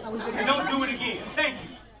people. And don't do it again. Thank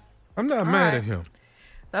you. I'm not mad at him.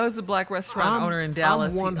 That was the black restaurant owner in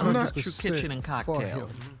Dallas. I'm 100% True Kitchen and for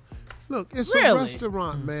Cocktails. him. Look, it's Really? a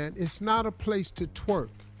restaurant, man. It's not a place to twerk.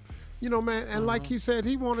 You know, man, and like he said,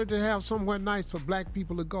 he wanted to have somewhere nice for black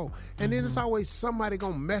people to go. And then it's always somebody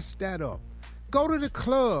gonna mess that up. Go to the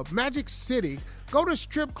club, Magic City. Go to a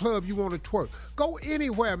strip club you want to twerk. Go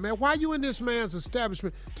anywhere, man. Why you in this man's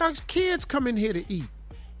establishment? There's kids coming here to eat.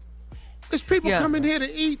 There's people coming here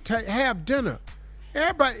to eat, to have dinner.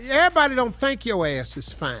 Everybody don't think your ass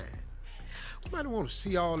is fine. Somebody want to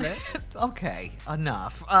see all that. Okay,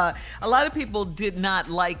 enough. A lot of people did not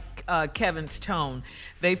like Kevin's tone.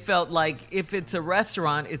 They felt like if it's a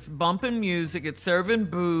restaurant, it's bumping music, it's serving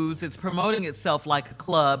booze, it's promoting itself like a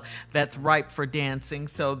club that's ripe for dancing.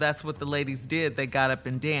 So that's what the ladies did. They got up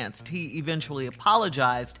and danced. He eventually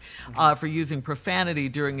apologized for using profanity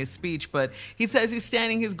during his speech, but he says he's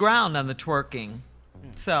standing his ground on the twerking.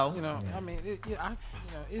 So,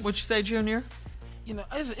 it's, what'd you say, Junior?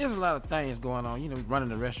 It's a lot of things going on, running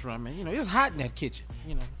the restaurant, man. It's hot in that kitchen,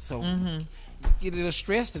 so get a little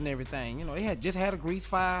stressed and everything. They had just had a grease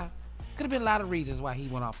fire. Could have been a lot of reasons why he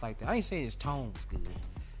went off like that. I ain't saying his tone was good.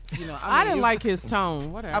 I didn't like his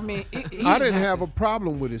tone. Whatever. I didn't have a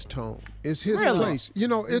problem with his tone. It's his place.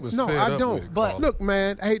 No, I don't. But look,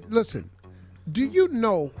 man, hey, listen. Do you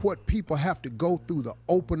know what people have to go through to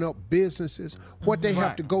open up businesses? What they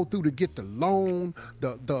have to go through to get the loan,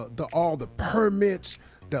 the all the permits,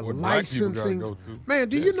 the licensing. Man,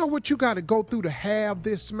 do you know what you got to go through to have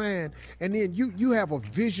this, man? And then you have a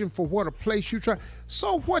vision for what a place you try.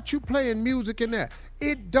 So what, you playing music in there?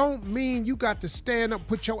 It don't mean you got to stand up,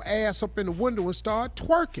 put your ass up in the window and start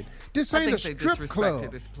twerking. This ain't a strip club. I think they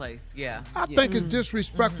disrespected this place, yeah. I think it's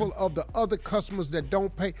disrespectful of the other customers that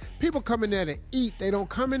don't pay. People come in there to eat. They don't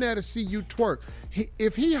come in there to see you twerk.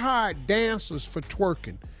 If he hired dancers for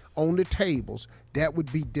twerking on the tables, that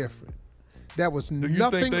would be different. That was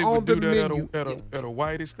nothing on the menu. Do you think they would do that at a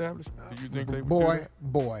white establishment? Do you think they would do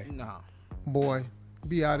that? Boy,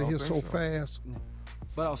 be out of here so fast.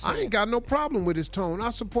 But I ain't got no problem with his tone. I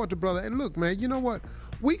support the brother. And look, man, you know what?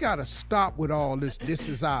 We got to stop with all this. This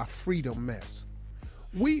is our freedom mess.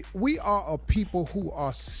 We are a people who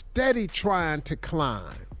are steady trying to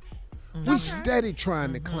climb. We steady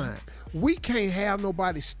trying to climb. We can't have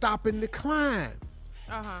nobody stopping the climb.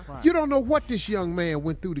 Right. You don't know what this young man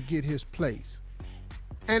went through to get his place.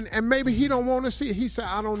 And maybe he don't want to see it. He said,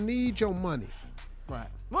 I don't need your money. Right.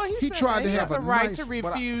 Well, he said tried to he have has a right to nice,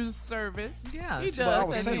 refuse service. Yeah, he But I does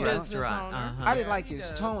was as a saying, business owner. I didn't like his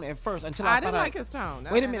tone at first until I found out. didn't like his tone.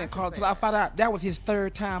 Wait a minute, Carl. Until I found out that was his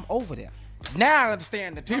third time over there. Now I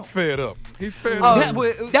understand the tone. He fed up.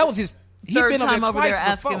 That was his He been time over there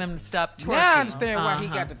asking before. Them to stop twerking. Now I understand why he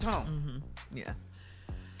got the tone. Yeah.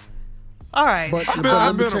 All right. But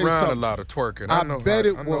I've been around a lot of twerking. I bet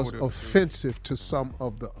it was offensive to some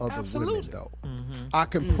of the other women, though. I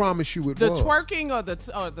can promise you it was. The twerking or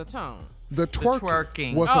the tone? The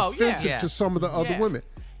twerking was offensive to some of the other women.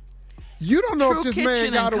 You don't know True if this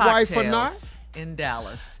man got a wife or not. In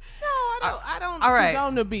Dallas. No, I don't all right.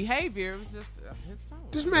 condone the behavior. It was just his tone.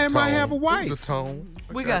 This man might have a wife. The tone.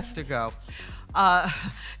 We got to go.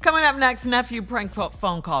 Coming up next, nephew prank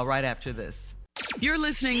phone call right after this. You're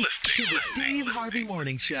listening to the Steve Harvey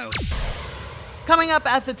Morning Show. Coming up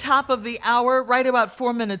at the top of the hour, right about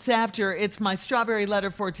 4 minutes after, it's my strawberry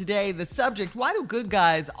letter for today. The subject, why do good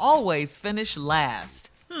guys always finish last?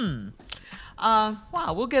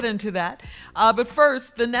 Wow, we'll get into that. But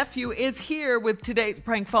first, the nephew is here with today's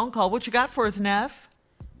prank phone call. What you got for us, Neff?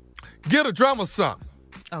 Get a drummer some.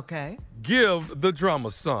 Okay. Give the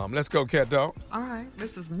drummer some. Let's go, cat dog. All right,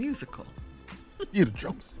 this is musical. Get a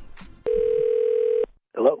drummer some.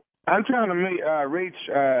 Hello? I'm trying to reach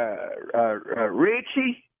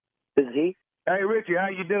Richie. This is he? Hey, Richie, how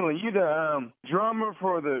you doing? You the drummer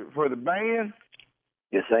for the band?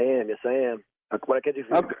 Yes, I am. What can I do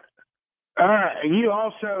for you? Okay. All right. You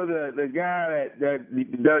also the guy that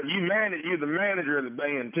you manage. You're the manager of the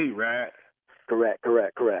band too, right? Correct.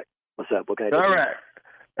 What's up? What can I do?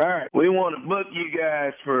 All right. We want to book you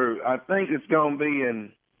guys for, I think it's going to be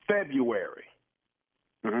in February.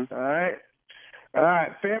 Mm-hmm. All right.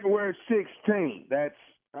 February 16th. That's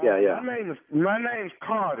yeah. My name's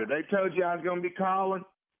Carter. They told you I was going to be calling?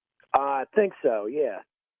 I think so, yeah.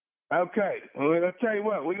 Okay. Well, I'll tell you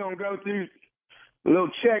what. We're going to go through a little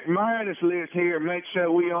check minus list here and make sure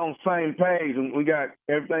we on the same page and we got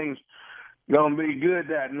everything's going to be good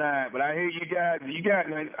that night. But I hear you guys,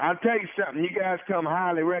 I'll tell you something. You guys come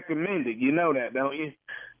highly recommended. You know that, don't you?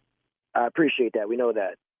 I appreciate that. We know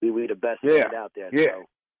that. We the best band out there. Yeah. So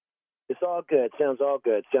it's all good. Sounds all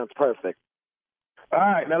good. Sounds perfect. All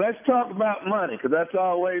right, now let's talk about money because that's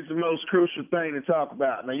always the most crucial thing to talk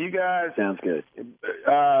about. Now, you guys sounds good.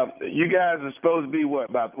 You guys are supposed to be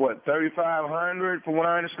about 3,500 from what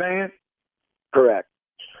I understand. Correct.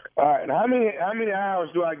 All right, now how many hours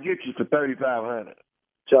do I get you for 3,500?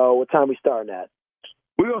 So what time we starting at?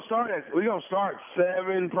 We're gonna start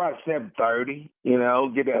 7, probably 7:30. You know,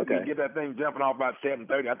 get that thing jumping off about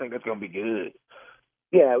 7:30. I think that's gonna be good.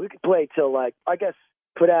 Yeah, we could play till I guess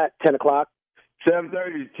put at 10 o'clock. 7:30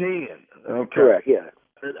 to 10. Okay. Correct. Yeah.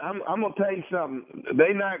 I'm gonna tell you something.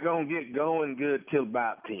 They not gonna get going good till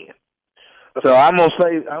about 10. So I'm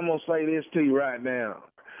gonna say this to you right now.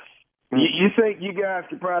 You think you guys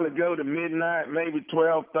could probably go to midnight, maybe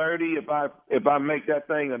 12:30, if I make that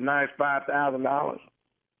thing a nice $5,000?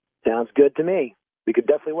 Sounds good to me. We could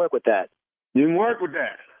definitely work with that. You can work with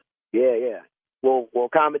that. Yeah. We'll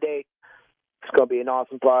accommodate. It's gonna be an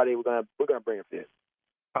awesome party. We're gonna bring it for you.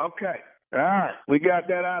 Okay. All right. We got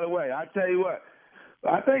that out of the way. I tell you what.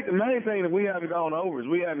 I think the main thing that we haven't gone over is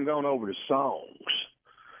we haven't gone over the songs,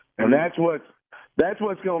 and that's what's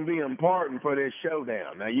going to be important for this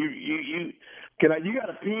showdown. Now you got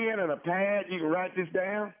a pen and a pad? You can write this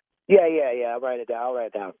down. Yeah. I'll write it down.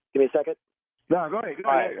 Give me a second. No, go ahead.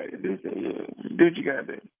 Do what you got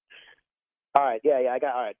to do. All right. Yeah.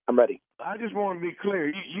 All right. I'm ready. I just want to be clear.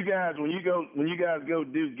 You guys, when you guys go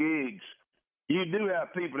do gigs, you do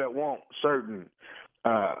have people that want certain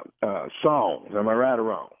songs. Am I right or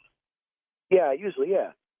wrong? Yeah, usually,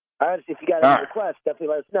 yeah. If you got any requests,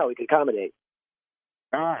 definitely let us know. We can accommodate.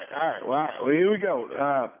 All right. Well, here we go.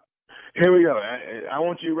 I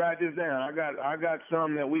want you to write this down. I got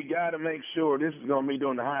something that we got to make sure this is going to be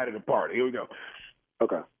during the height of the party. Here we go.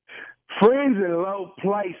 Okay. Friends in Low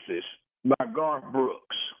Places by Garth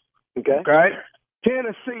Brooks. Okay.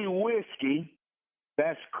 Tennessee Whiskey.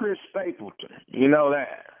 That's Chris Stapleton. You know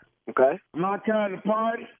that. Okay. My Kind of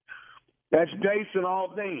Party. That's Jason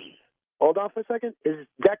Aldean. Hold on for a second. Is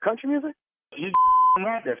that country music? You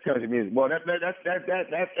right? That's country music. Boy, that's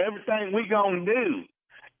everything we gonna do.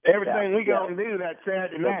 Everything we gonna do that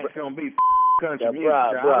Saturday night is gonna be country music.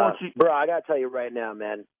 Bro, I gotta tell you right now,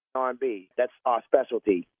 man. R&B. That's our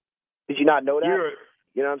specialty. Did you not know that?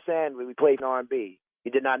 You know what I'm saying? We played R&B.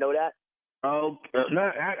 You did not know that? Oh,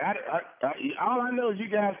 no, all I know is you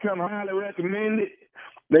guys come highly recommended.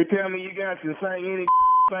 They tell me you guys can sing any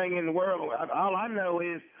thing in the world. All I know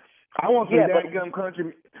is I want some dadgum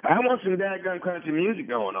country music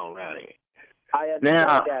going on around here. I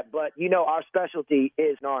understand that, but our specialty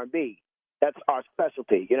is R&B. That's our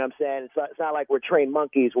specialty. You know what I'm saying? It's not like we're trained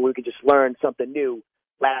monkeys where we can just learn something new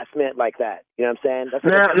last minute like that. You know what I'm saying? That's a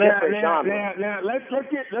different genre. Now, let's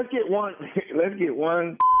get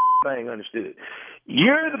one thing understood.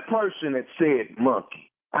 You're the person that said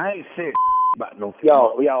monkey. I ain't said about no.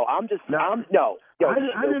 Yo, I'm just you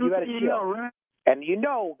gotta chill. Right? And you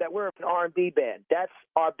know that we're an R&B band. That's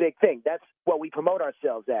our big thing. That's what we promote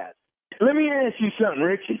ourselves as. Let me ask you something,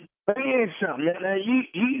 Richie. Now,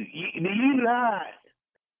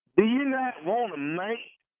 do you not want to make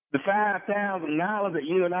the $5,000 that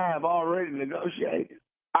you and I have already negotiated?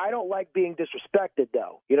 I don't like being disrespected,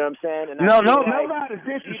 though. You know what I'm saying? And nobody's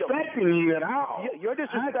disrespecting you at all. You're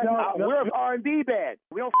disrespecting. We're an R&B band.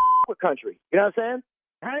 We don't with country. You know what I'm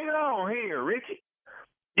saying? Hang on here, Richie.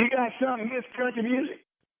 You got something against country music?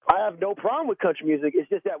 I have no problem with country music. It's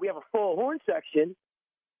just that we have a full horn section,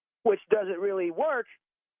 which doesn't really work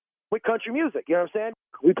with country music. You know what I'm saying?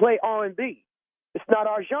 We play R&B. It's not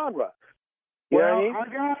our genre. You know what I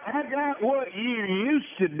mean? I got what you're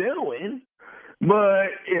used to doing, but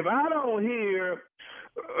if I don't hear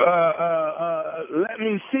Let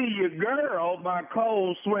Me See Your Girl by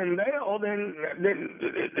Cole Swindell, then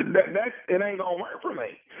that it ain't gonna work for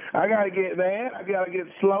me. I gotta get that. I gotta get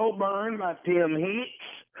Slow Burn by Tim Hicks.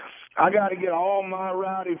 I gotta get All My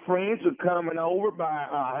Rowdy Friends Are Coming Over by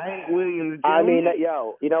Hank Williams Jr. I mean,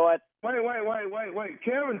 you know what? Wait.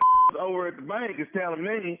 Kevin over at the bank is telling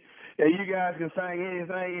me that you guys can sing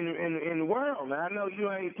anything in the world. Now, I know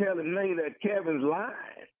you ain't telling me that Kevin's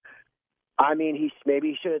lying. I mean, maybe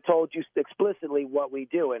he should have told you explicitly what we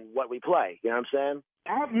do and what we play. You know what I'm saying?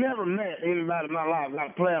 I've never met anybody in my life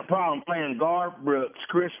that play a problem playing Garth Brooks,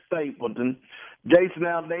 Chris Stapleton, Jason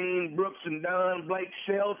Aldean, Brooks and Dunn, Blake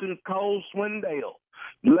Shelton, Cole Swindell,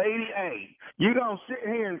 Lady A. You gonna sit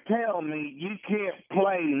here and tell me you can't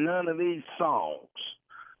play none of these songs?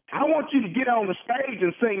 I want you to get on the stage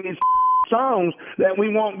and sing these songs that we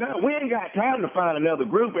want done. We ain't got time to find another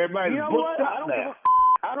group. Everybody's booked up now.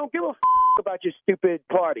 I don't give a about your stupid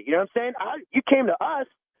party. You know what I'm saying? You came to us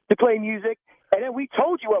to play music, and then we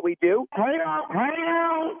told you what we do. Hang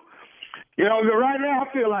on. You know, right now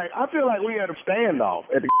I feel like we had a standoff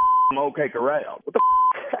at the OK Corral. What the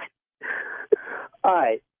All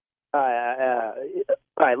right.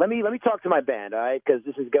 Let me talk to my band. All right, because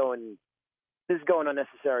this is going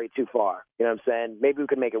unnecessary too far. You know what I'm saying? Maybe we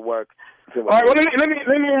could make it work. All right. Well, let me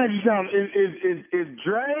ask you something. Is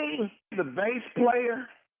Dre the bass player?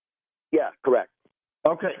 Yeah, correct.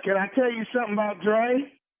 Okay. Can I tell you something about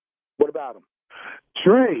Dre? What about him?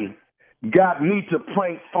 Dre got me to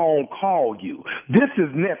prank phone call you. This is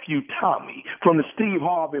nephew Tommy from the Steve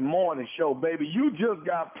Harvey Morning Show, baby. You just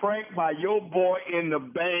got pranked by your boy in the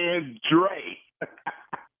band, Dre.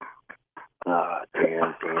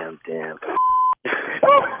 Damn.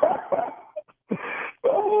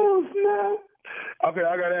 Oh, snap. Okay,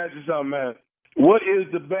 I got to ask you something, man. What is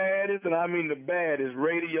the baddest, and I mean the baddest,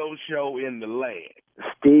 radio show in the land?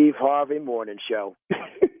 Steve Harvey Morning Show.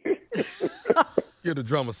 You're the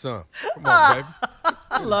drummer son. Come on, baby.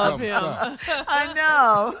 I love him. I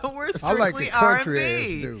know. We're strictly I like the country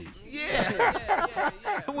R&B. ass dude. Yeah.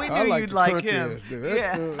 We knew I like you'd the like country him. ass dude.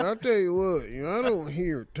 Yeah. I'll tell you what, I don't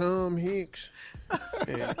hear Tom Hicks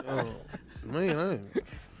and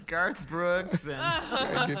Garth Brooks and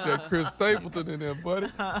get that Chris Stapleton in there, buddy.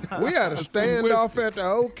 we had a standoff at the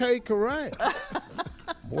OK Corral.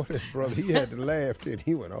 Boy, that brother, he had to laugh then.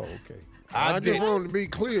 He went, oh, okay. I just wanted to be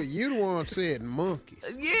clear. You the one said monkey.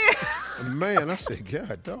 Yeah. And man, I said,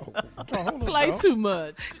 God, dog. Hold on, Play dog. too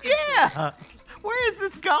much. Yeah. Where is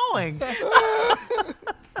this going?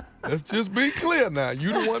 Let's just be clear now.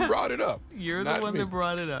 You the one brought it up. You're the one that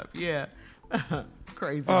brought it up. Yeah.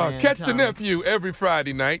 Crazy. Catch the nephew every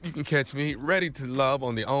Friday night. You can catch me Ready to Love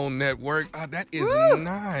on the OWN Network. That is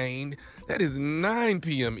 9. That is 9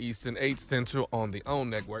 p.m. Eastern, 8 Central on the OWN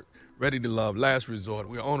Network. Ready to Love, Last Resort.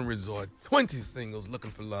 We're on a resort. 20 singles looking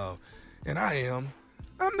for love. And I'm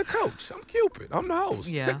the coach. I'm Cupid. I'm the host.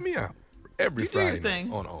 Yeah. Check me out every You do Friday your thing.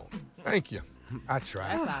 night on OWN. Thank you. I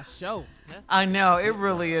try. That's our show. I know. It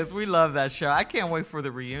really is. We love that show. I can't wait for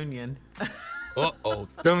the reunion. Uh-oh.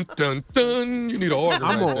 Dun, dun, dun. You need an order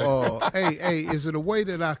I'm right there. hey, is it a way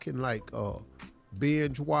that I can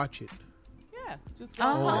binge watch it? Yeah, just go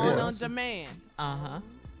on demand. On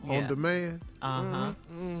demand?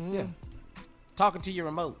 Mm-hmm. Yeah. Talking to your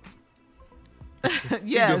remote.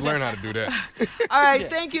 You just learn how to do that. All right,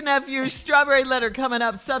 thank you, nephew. Strawberry letter coming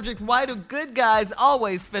up. Subject, why do good guys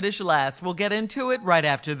always finish last? We'll get into it right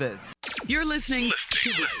after this. You're listening to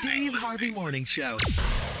the Steve Harvey Morning Show.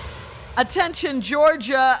 Attention,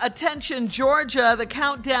 Georgia. Attention, Georgia. The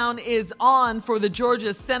countdown is on for the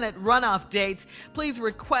Georgia Senate runoff dates. Please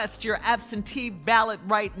request your absentee ballot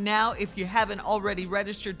right now if you haven't already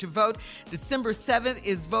registered to vote. December 7th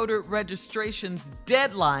is voter registration's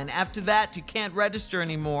deadline. After that, you can't register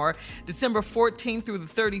anymore. December 14th through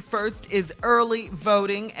the 31st is early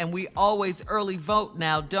voting, and we always early vote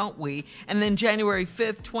now, don't we? And then January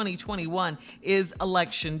 5th, 2021 is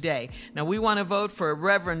Election Day. Now, we want to vote for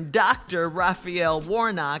Reverend Dr. Raphael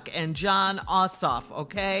Warnock and John Ossoff,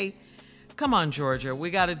 okay? Come on, Georgia. We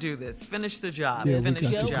got to do this. Finish the job. Yeah, Finish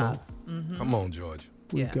the to job. go. Come on, George.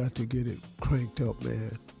 We've got to get it cranked up,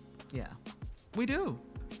 man. Yeah, we do.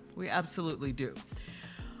 We absolutely do.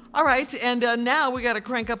 All right, and now we got to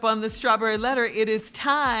crank up on the strawberry letter. It is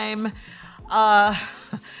time.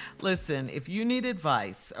 Listen, if you need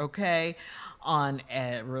advice, okay, on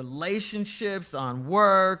relationships, on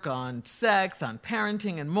work, on sex, on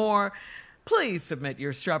parenting, and more, please submit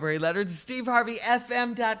your strawberry letter to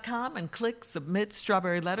steveharveyfm.com and click Submit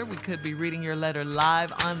Strawberry Letter. We could be reading your letter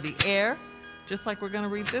live on the air, just like we're going to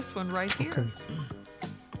read this one right here. Okay.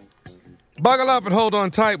 Buckle up and hold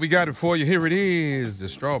on tight. We got it for you. Here it is, the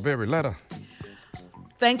strawberry letter.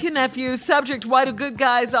 Thank you, nephew. Subject, why do good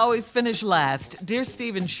guys always finish last? Dear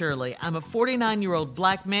Stephen Shirley, I'm a 49-year-old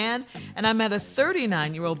black man, and I met a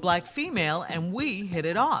 39-year-old black female, and we hit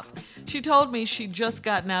it off. She told me she'd just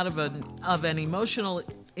gotten out of an emotional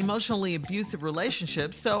emotionally abusive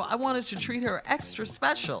relationship, so I wanted to treat her extra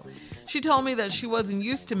special. She told me that she wasn't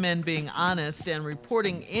used to men being honest and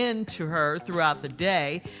reporting in to her throughout the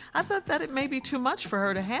day. I thought that it may be too much for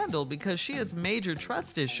her to handle because she has major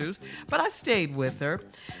trust issues, but I stayed with her.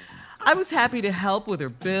 I was happy to help with her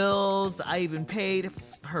bills. I even paid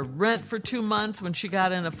her rent for 2 months when she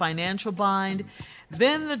got in a financial bind.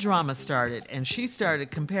 Then the drama started, and she started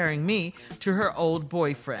comparing me to her old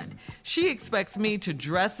boyfriend. She expects me to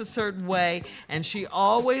dress a certain way, and she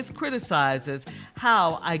always criticizes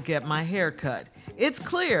how I get my hair cut. It's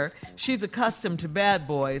clear she's accustomed to bad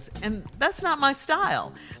boys, and that's not my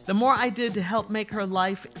style. The more I did to help make her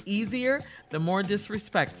life easier, the more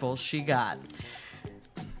disrespectful she got.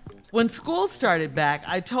 When school started back,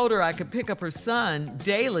 I told her I could pick up her son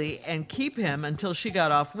daily and keep him until she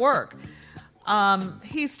got off work.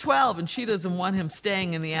 He's 12 and she doesn't want him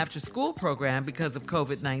staying in the after-school program because of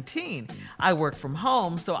COVID-19. I work from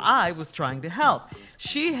home, so I was trying to help.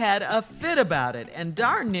 She had a fit about it and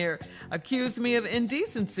darn near accused me of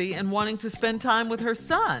indecency and wanting to spend time with her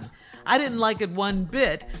son. I didn't like it one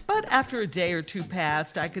bit, but after a day or two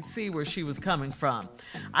passed, I could see where she was coming from.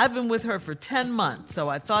 I've been with her for 10 months, so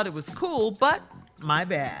I thought it was cool, but my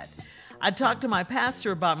bad. I talked to my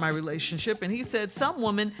pastor about my relationship, and he said some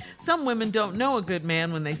women don't know a good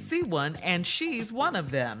man when they see one, and she's one of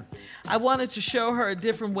them. I wanted to show her a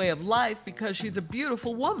different way of life because she's a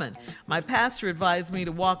beautiful woman. My pastor advised me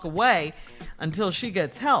to walk away until she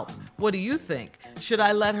gets help. What do you think? Should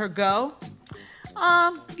I let her go?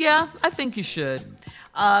 Yeah, I think you should.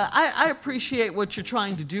 I appreciate what you're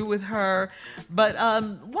trying to do with her, but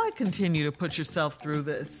why continue to put yourself through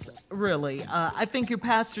this, really? I think your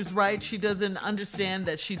pastor's right. She doesn't understand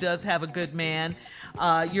that she does have a good man.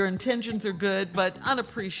 Your intentions are good, but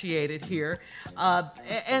unappreciated here.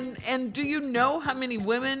 And do you know how many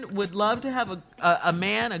women would love to have a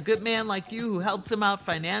man, a good man like you, who helps them out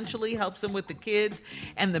financially, helps them with the kids,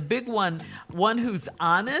 and the big one who's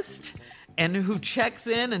honest and who checks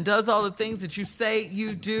in and does all the things that you say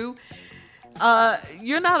you do?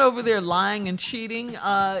 You're not over there lying and cheating.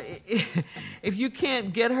 If you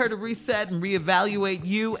can't get her to reset and reevaluate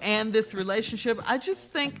you and this relationship, I just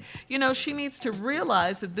think, she needs to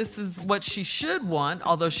realize that this is what she should want,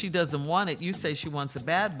 although she doesn't want it. You say she wants a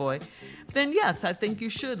bad boy. Then yes, I think you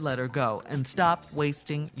should let her go and stop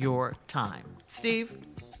wasting your time. Steve?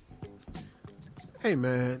 Hey,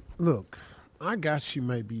 man, look, I got she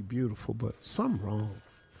may be beautiful, but something wrong.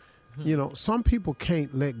 Some people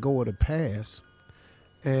can't let go of the past,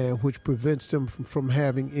 and which prevents them from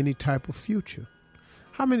having any type of future.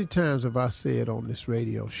 How many times have I said on this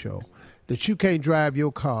radio show that you can't drive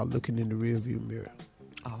your car looking in the rearview mirror?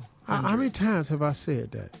 How many times have I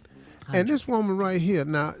said that? And this woman right here,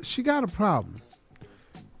 now, she got a problem.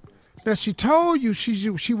 Now, she told you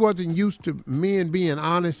she wasn't used to men being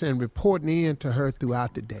honest and reporting in to her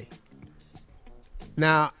throughout the day.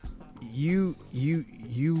 Now, you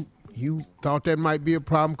thought that might be a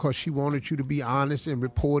problem because she wanted you to be honest and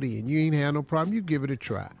report in. You ain't had no problem. You give it a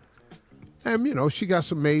try. And, she got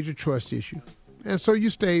some major trust issues. And so you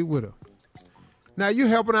stayed with her. Now, you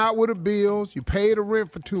helping out with her bills. You paid her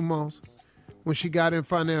rent for 2 months when she got in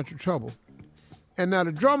financial trouble. And now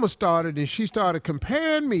the drama started, and she started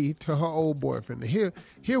comparing me to her old boyfriend. Here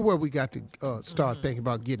where we got to start thinking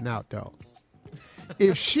about getting out, dog.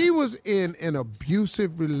 If she was in an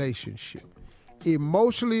abusive relationship,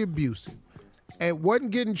 emotionally abusive, and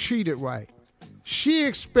wasn't getting treated right, she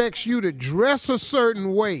expects you to dress a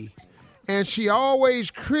certain way, and she always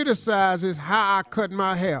criticizes how I cut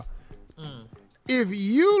my hair. If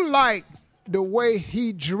you like the way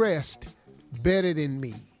he dressed better than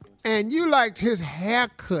me, and you liked his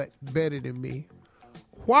haircut better than me,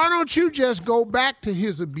 why don't you just go back to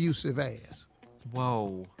his abusive ass?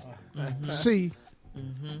 Whoa. See?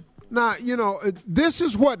 Now, this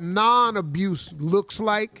is what non-abuse looks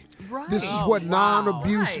like. Right. This is what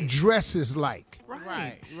non-abuse dresses like.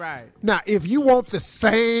 Right. Now, if you want the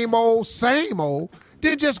same old,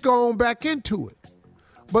 then just go on back into it.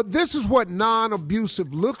 But this is what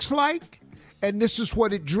non-abusive looks like, and this is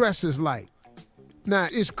what it dresses like. Now,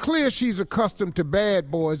 it's clear she's accustomed to bad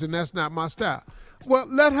boys, and that's not my style. Well,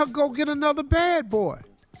 let her go get another bad boy.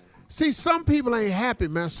 See, some people ain't happy,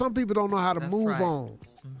 man. Some people don't know how to move on.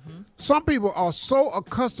 Some people are so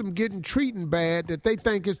accustomed getting treated bad that they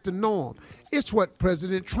think it's the norm. It's what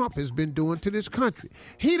President Trump has been doing to this country.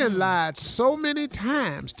 He done lied so many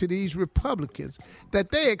times to these Republicans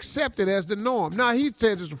that they accept it as the norm. Now, he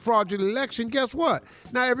said it's a fraudulent election. Guess what?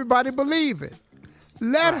 Now everybody believe it.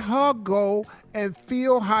 Let her go and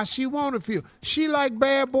feel how she want to feel. She like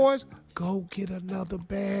bad boys? Go get another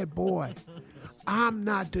bad boy. I'm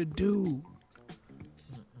not the dude.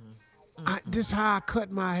 This is how I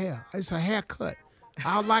cut my hair. It's a haircut.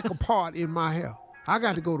 I like a part in my hair. I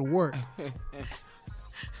got to go to work.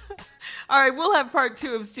 All right, we'll have part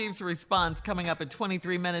 2 of Steve's response coming up in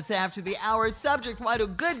 23 minutes after the hour. Subject, why do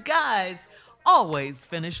good guys always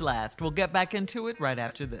finish last? We'll get back into it right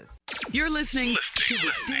after this. You're listening to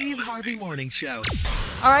the Steve Harvey Morning Show.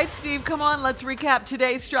 All right, Steve, come on. Let's recap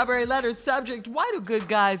today's Strawberry Letter. Subject, why do good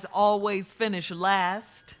guys always finish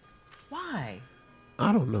last? Why?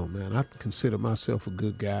 I don't know, man. I consider myself a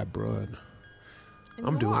good guy, bro.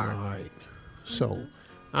 I'm doing all right. So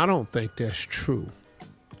I don't think that's true.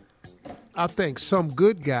 I think some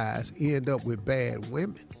good guys end up with bad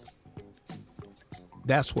women.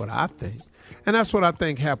 That's what I think. And that's what I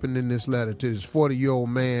think happened in this letter to this 40-year-old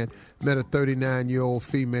man, met a 39-year-old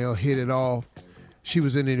female, hit it off. She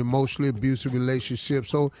was in an emotionally abusive relationship,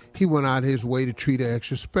 so he went out his way to treat her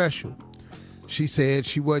extra special. She said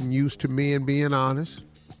she wasn't used to men being honest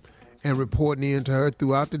and reporting in to her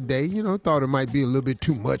throughout the day. Thought it might be a little bit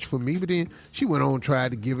too much for me, but then she went on and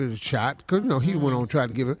tried to give it a shot because, he went on and tried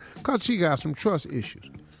to give it because she got some trust issues.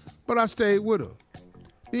 But I stayed with her.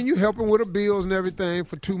 Then you helping with her bills and everything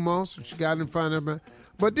for 2 months. She got in front of me.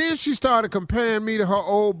 But then she started comparing me to her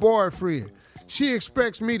old boyfriend. She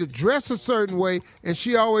expects me to dress a certain way, and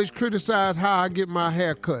she always criticizes how I get my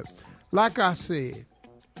hair cut. Like I said,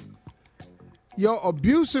 your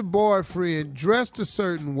abusive boyfriend dressed a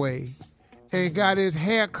certain way and got his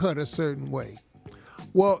hair cut a certain way.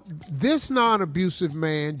 Well, this non-abusive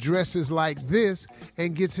man dresses like this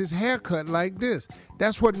and gets his hair cut like this.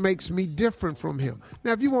 That's what makes me different from him.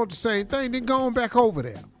 Now, if you want the same thing, then go on back over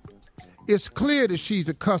there. It's clear that she's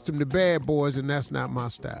accustomed to bad boys, and that's not my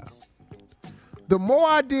style. The more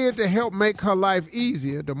I did to help make her life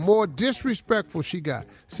easier, the more disrespectful she got.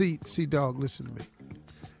 See, dog, listen to me.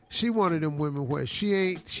 She one of them women where she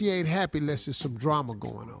ain't happy unless there's some drama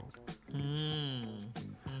going on.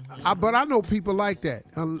 But I know people like that.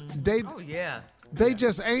 They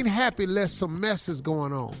just ain't happy unless some mess is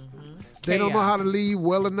going on. They don't know how to leave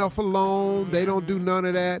well enough alone. They don't do none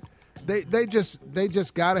of that. They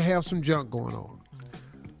just got to have some junk going on.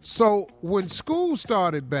 So when school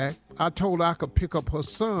started back, I told her I could pick up her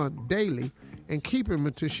son daily and keep him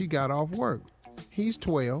until she got off work. He's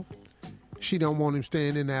 12. She don't want him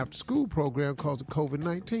staying in the after school program because of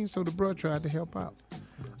COVID-19, so the brother tried to help out.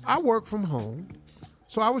 I work from home,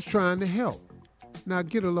 so I was trying to help. Now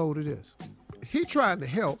get a load of this. He tried to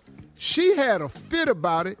help. She had a fit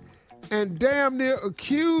about it and damn near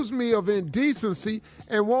accused me of indecency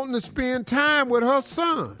and wanting to spend time with her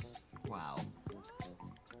son. Wow.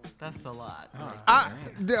 That's a lot.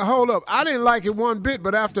 Hold up. I didn't like it one bit,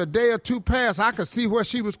 but after a day or two passed, I could see where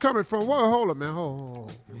she was coming from. Whoa, hold up, man.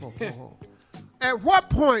 Hold. At what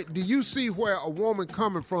point do you see where a woman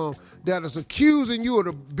coming from that is accusing you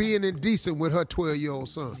of being indecent with her 12-year-old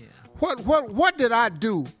son? Yeah. What did I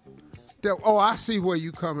do? I see where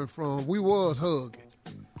you coming from. We was hugging.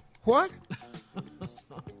 What?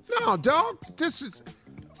 No, dog. This is,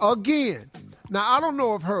 again. Now, I don't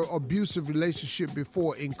know if her abusive relationship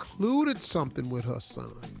before included something with her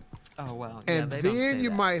son. Oh, wow. And then you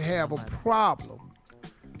might have a problem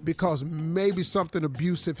because maybe something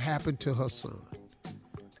abusive happened to her son.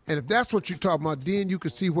 And if that's what you're talking about, then you can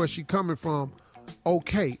see where she's coming from.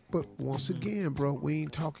 Okay, but once again, bro, we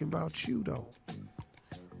ain't talking about you, though.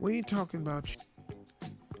 We ain't talking about you.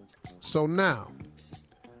 So now,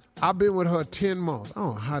 I've been with her 10 months. I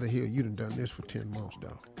don't know how the hell you done this for 10 months,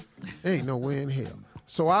 dog. There ain't no way in hell.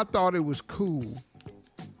 So I thought it was cool,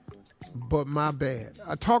 but my bad.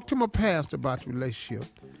 I talked to my pastor about the relationship.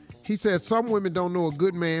 He said some women don't know a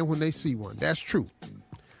good man when they see one. That's true.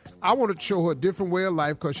 I wanted to show her a different way of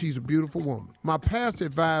life because she's a beautiful woman. My pastor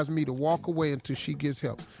advised me to walk away until she gets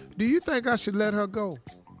help. Do you think I should let her go?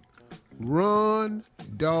 Run,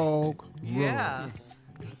 dog, run.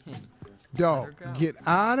 Dog, get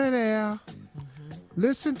out of there.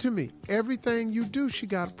 Listen to me. Everything you do, she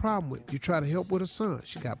got a problem with. You try to help with her son,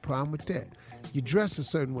 she got a problem with that. You dress a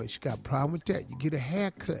certain way, she got a problem with that. You get a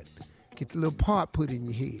haircut, get the little part put in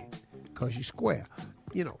your head because you square.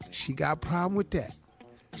 She got a problem with that.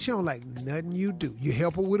 She don't like nothing you do. You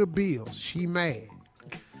help her with her bills, she mad.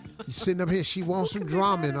 You sitting up here, she wants some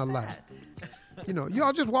drama in her life.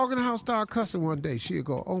 Y'all just walk in the house, start cussing one day. She'll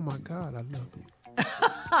go, oh my God, I love you.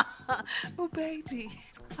 Oh, baby.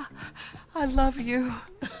 I love you.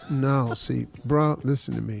 No, see, bro,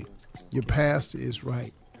 listen to me. Your pastor is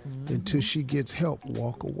right. Until she gets help,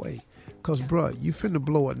 walk away. Because, bro, you finna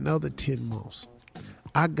blow another 10 months.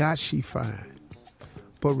 I got she fine.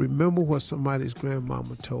 But remember what somebody's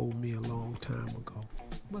grandmama told me a long time ago.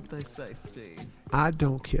 What they say, Steve? I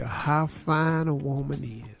don't care how fine a woman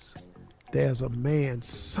is. There's a man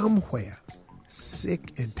somewhere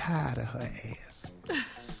sick and tired of her ass.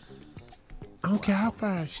 I don't care how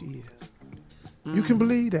fine she is. You can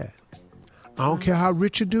believe that. I don't care how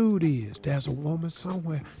rich a dude is. There's a woman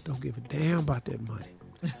somewhere don't give a damn about that money.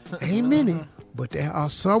 Ain't many, but there are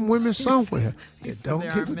some women somewhere that don't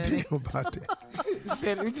give a damn about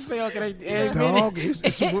that. We just say, okay, Dog,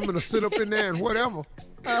 it's some women that sit up in there and whatever.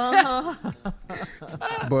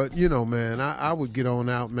 But, you know, man, I would get on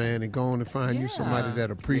out, man, and go on and find you somebody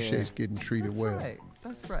that appreciates getting treated well. Right.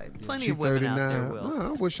 That's right. Plenty She of women 39. out there will. I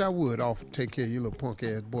wish I would take care of you little punk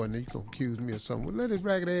ass boy, and then you gonna accuse me of something. Well, let his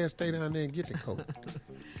ragged ass stay down there and get the coat.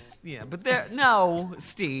 Yeah, but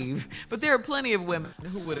Steve. But there are plenty of women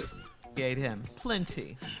who would appreciate him.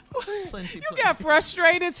 Plenty. You got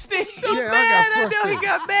frustrated, Steve. So Yeah, mad. I got I know he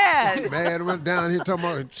got mad. Mad went down here talking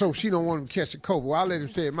about, so she don't want him to catch the COVID. Well, I let him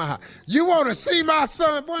stay at my house. You want to see my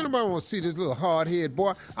son? Boy, nobody want to see this little hard head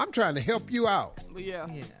boy. I'm trying to help you out. Yeah.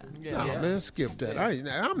 No, man, skip that.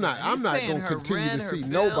 I'm not paying gonna her continue rent, to her see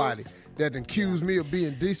bills. nobody that accuse me of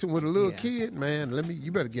being decent with a little kid. Man,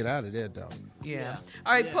 you better get out of there, dog. Yeah.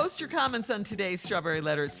 All right, post your comments on today's Strawberry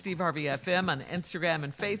Letter at Steve Harvey FM on Instagram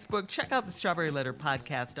and Facebook. Check out the Strawberry Letter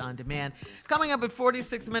podcast on demand. Coming up at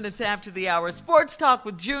 46 minutes after the hour, Sports Talk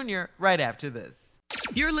with Junior right after this.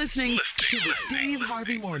 You're listening to the Steve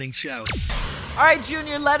Harvey Morning Show. All right,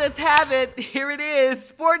 Junior, let us have it. Here it is,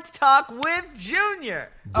 Sports Talk with Junior.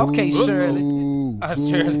 Okay, Shirley.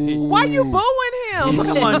 Shirley. Why you booing him?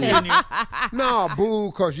 Come on, Junior. No, boo,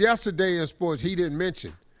 because yesterday in sports, he didn't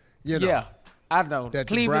mention, Yeah, I know. that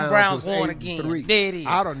the Cleveland Browns was won 8-3. again. There it is.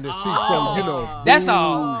 I don't see, so, you know. That's boo,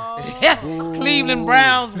 all. boo. Cleveland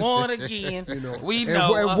Browns won again. You know. We And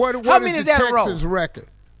know. And what how is many the is that in a row? Texans' record?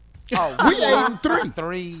 Oh, We 8-3.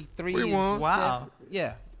 Three. We won. Wow.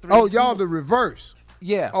 Yeah. Oh, y'all the reverse.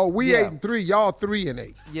 Yeah. Oh, we yeah. 8-3. Y'all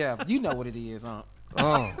 3-8. Yeah, you know what it is, huh?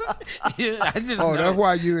 Oh, I just oh, know. that's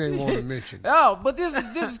why you ain't want to mention it. Oh, but this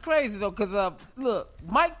is crazy though, cause look,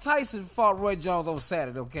 Mike Tyson fought Roy Jones on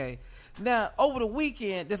Saturday. Okay, now over the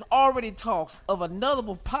weekend, there's already talks of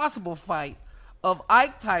another possible fight of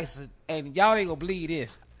Ike Tyson, and y'all ain't gonna believe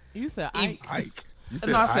this. You said Ike. Ike. You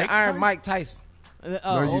No, I said Ike Iron Tyson? Mike Tyson. No,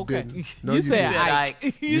 you okay. didn't. No, you said didn't.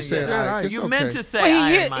 Ike. You said Ike. It's You okay. meant to say Well,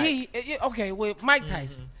 Iron Mike. okay with Mike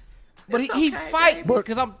Tyson, but It's he okay, fighting baby.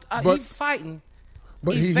 because he but- fighting.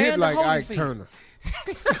 But he hit Evander like Ike Holyfield. Turner.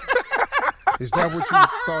 Is that what you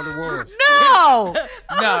thought it was? No.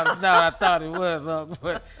 No, that's not what I thought it was.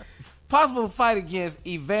 But possible fight against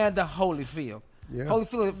Evander Holyfield. Yeah.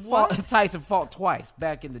 Holyfield Tyson fought twice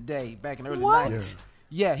back in the day, back in the early What? 90s.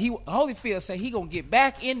 Yeah, Holyfield said he gonna get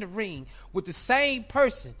back in the ring with the same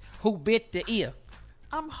person who bit the ear.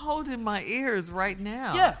 I'm holding my ears right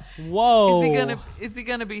now. Yeah. Whoa. Is he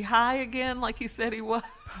gonna be high again like he said he was?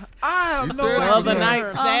 I don't know. said The he other was.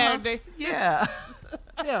 night, Saturday. Yeah.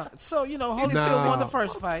 Yeah. So Holyfield Nah. won the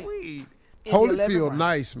first fight. Sweet. in the 11th Holyfield round.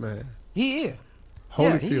 nice, man. He is.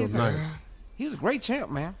 Yeah, he Holyfield is. nice. He was a great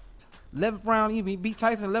champ, man. 11th round, he beat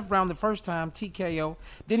Tyson in the 11th round the first time, TKO.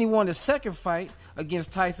 Then he won the second fight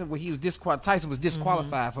against Tyson where he was Tyson was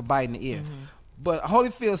disqualified for biting the ear. But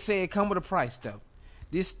Holyfield said it come with a price, though.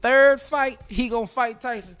 This third fight, he gonna fight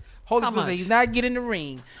Tyson. Holyfield much? said he's not getting in the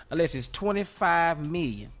ring unless it's $25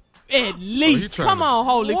 million. At least. trying Come to- on,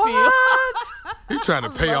 Holyfield. What? He's trying to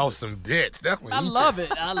pay off some debts. That's what I he love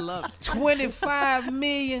it. I love it. $25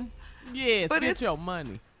 million. Yes, But get it's- your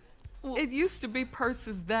money. It used to be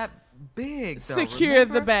purses that big, though. Secure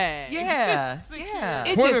remember? the bag. Yeah. Secure. Yeah.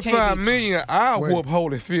 It just can't $25 be million, I'll Wait. whoop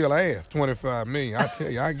Holyfield ass. $25 million. I tell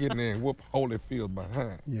you, I get in there and whoop Holyfield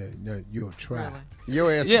behind. Yeah, no, you'll try. Really?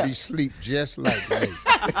 Your ass Yeah. will be sleep just like me.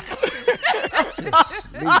 Just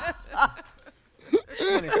sleep.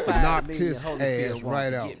 Knocked his ass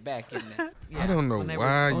right out. Get back in there. I don't know when they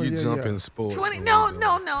why were- you Oh, yeah, jump yeah. in sports. 20 the no way you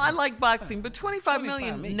no do. no I like boxing, but 25 $25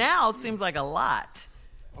 million million. now seems like a lot.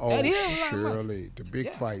 Oh, That is a lot of money. Shirley, the big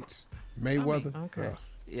Yeah. fights. Mayweather. okay.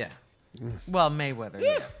 Yeah. Well, Mayweather.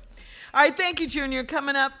 Yeah. All right, thank you, Junior.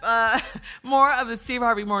 Coming up, more of the Steve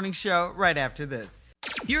Harvey Morning Show right after this.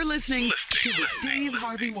 You're listening to the Steve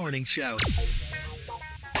Harvey Morning Show.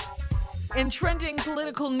 In trending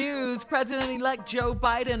political news, President-elect Joe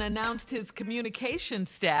Biden announced his communication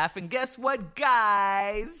staff, and guess what,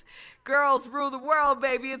 guys? Girls rule the world,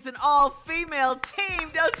 baby. It's an all-female team.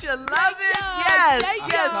 Don't you love it? Yes, yeah,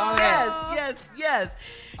 yes, saw yes, that. yes, yes.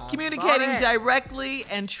 Communicating directly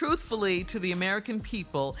and truthfully to the American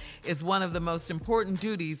people is one of the most important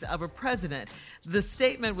duties of a president. The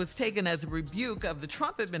statement was taken as a rebuke of the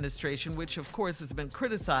Trump administration, which of course has been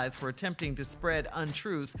criticized for attempting to spread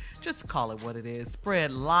untruths, just call it what it is,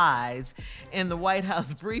 spread lies in the White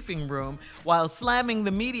House briefing room while slamming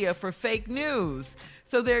the media for fake news.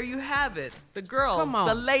 So there you have it. The girls,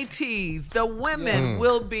 the ladies, the women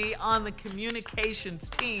will be on the communications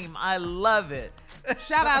team. I love it.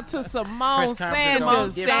 Shout out to Simone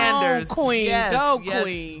Sanders. Go queen. Yes, Go yes,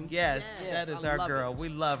 queen. Yes, that is our girl. We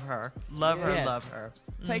love her. Love her.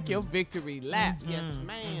 Take your victory lap. Yes,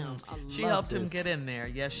 ma'am. She helped him get in there.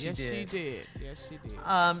 Yes, she did. Yes, she did.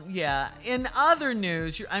 Yeah. In other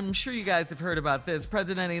news, I'm sure you guys have heard about this.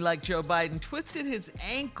 President-elect Joe Biden twisted his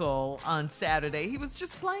ankle on Saturday. He was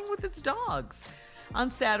just playing with his dogs. On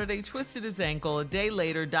Saturday, twisted his ankle. A day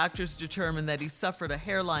later, doctors determined that he suffered a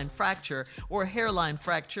hairline fracture or hairline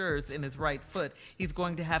fractures in his right foot. He's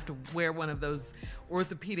going to have to wear one of those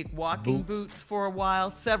orthopedic walking boots for a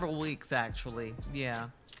while, several weeks actually. Yeah.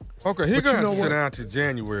 Okay, he's going to sit down to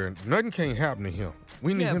January. Nothing can't happen to him.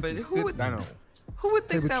 We need him to sit down. Who would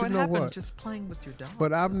think that would happen just playing with your dog?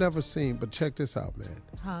 But I've never seen, but check this out,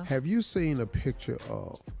 man. Have you seen a picture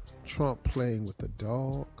of Trump playing with a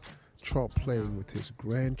dog? Trump playing with his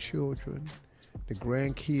grandchildren, the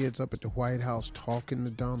grandkids up at the White House talking to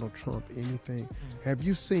Donald Trump, anything. Have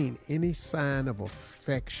you seen any sign of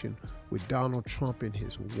affection with Donald Trump and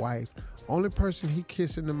his wife? Only person he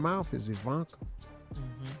kissed in the mouth is Ivanka.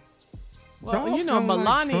 Well, you know,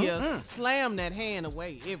 Melania slammed that hand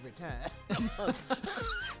away every time.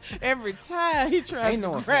 Every time he tries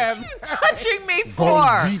to grab me. Touching me for?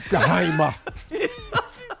 Geheimer.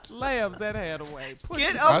 Slams that hand away.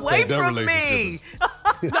 Get away from me.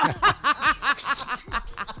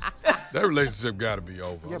 That relationship got to be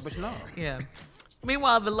over. Yeah, but no. Yeah.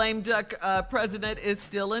 Meanwhile, the lame duck president is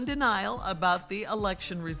still in denial about the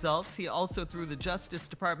election results. He also threw the Justice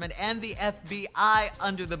Department and the FBI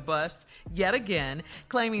under the bus yet again,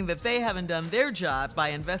 claiming that they haven't done their job by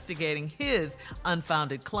investigating his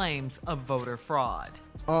unfounded claims of voter fraud.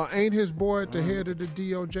 Ain't his boy at the head of the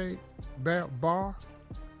DOJ, Barr?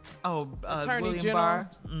 Oh, Attorney William General.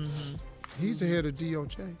 Barr? He's the head of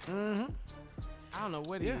DOJ. I don't know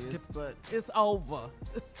what it is, but it's over.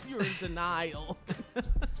 You're in denial.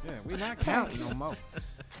 Yeah, we're not counting no more.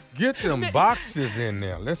 Get them boxes in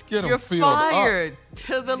there. Let's get them You're filled up. fired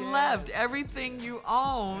to the left. Everything you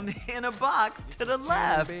own in a box to the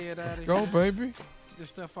left. Let's go, baby. Get this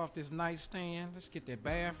stuff off this nightstand. Let's get that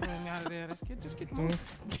bathroom out of there. Let's get moving.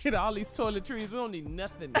 Get all these toiletries. We don't need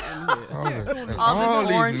nothing in here. All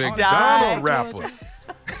these McDonald's wrappers.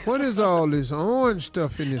 What is all this orange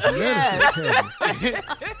stuff in this medicine cabinet?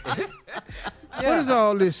 What is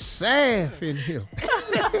all this salve in here?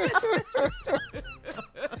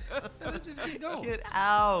 Let's just get going. Get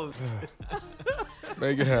out.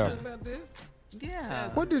 Make it happen. Yeah.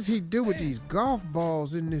 What does he do with these golf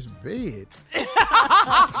balls in this bed?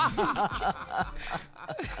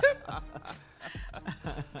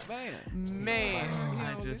 Man.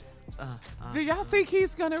 I just... Do y'all think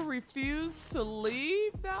he's going to refuse to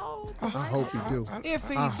leave, though? I hope he do. If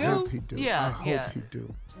he I do. hope he do. Yeah, I hope he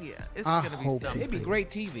do. Yeah, it's I going to be hope something. It'd be great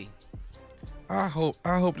TV. I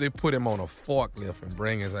hope they put him on a forklift and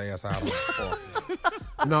bring his ass out on a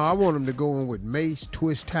forklift. No, I want him to go in with mace,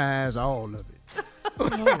 twist ties, all of it.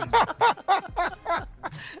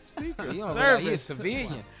 Secret He a Service.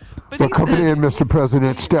 civilian. Well, come in, Mr.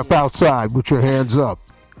 President. Step outside with your hands up.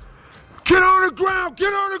 Get on the ground!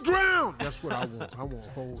 Get on the ground! That's what I want. I want the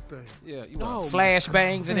whole thing. Yeah, you want flash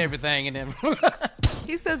bangs and everything in them.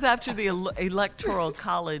 He says after the Electoral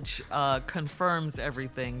College confirms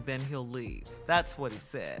everything, then he'll leave. That's what he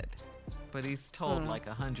said. But he's told like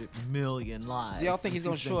 100 million lies. Do y'all think he's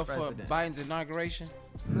going to been show up president. for Biden's inauguration?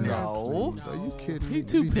 No. Please, are you kidding me? He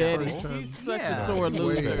too We be petty. first time- He's such Yeah. a sore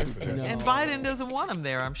loser. And Biden doesn't want him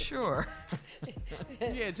there, I'm sure.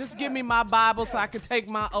 Yeah, just give me my Bible so I can take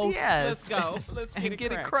my oath. Yes. Let's go. Let's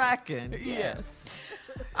Get it cracking. Yes.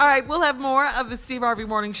 All right, we'll have more of the Steve Harvey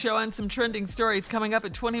Morning Show and some trending stories coming up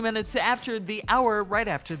at 20 minutes after the hour, right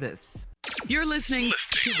after this. You're listening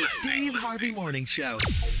to the Steve Harvey Morning Show.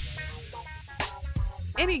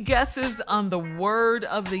 Any guesses on the word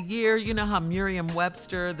of the year? You know how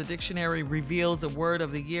Merriam-Webster, the dictionary, reveals a word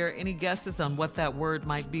of the year. Any guesses on what that word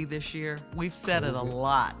might be this year? We've said it a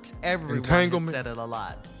lot. Everyone has Entanglement. said it a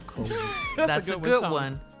lot. That's a good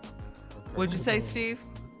one. What'd you say, Steve?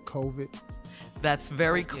 COVID. That's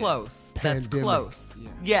very close. That's Pandemic. close.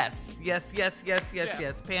 Yeah. Yes.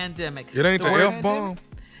 Pandemic. It ain't the word- F-bomb.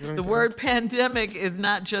 The word pandemic is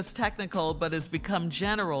not just technical, but has become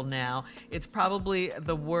general now. It's probably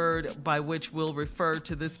the word by which we'll refer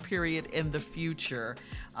to this period in the future.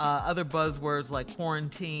 Other buzzwords like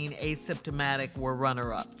quarantine, asymptomatic were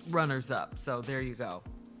runners up. So there you go.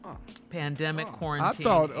 Pandemic, quarantine.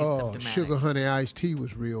 I thought Sugar Honey Iced Tea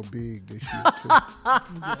was real big this year too.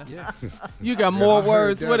 Yeah. You got more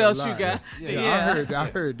words. What else you got? Yeah, I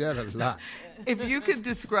heard that a lot. If you could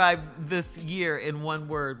describe this year in one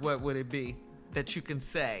word, what would it be that you can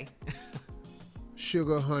say?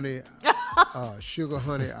 Sugar honey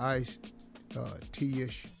iced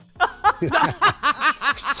tea-ish.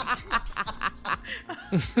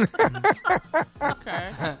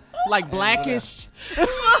 Okay. Like blackish.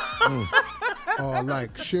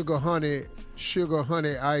 Like sugar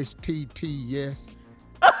honey iced tea, yes.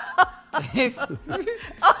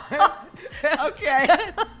 Okay.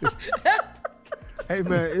 Hey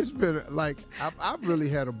man, it's been like I've really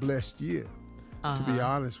had a blessed year. To be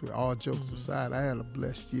honest with all jokes aside, I had a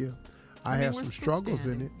blessed year. I had some struggles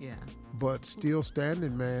in it, but still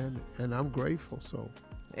standing, man, and I'm grateful. So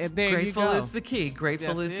and there grateful you go. is the key.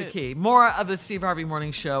 Grateful That's is the it. key. More of the Steve Harvey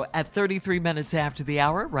Morning Show at 33 minutes after the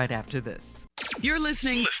hour, right after this. You're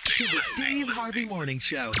listening to the Steve Harvey Morning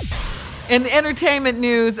Show. In entertainment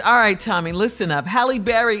news, all right, Tommy, listen up. Halle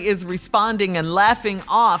Berry is responding and laughing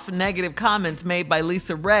off negative comments made by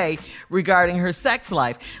Lisa Ray regarding her sex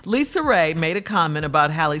life. Lisa Ray made a comment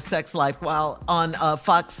about Halle's sex life while on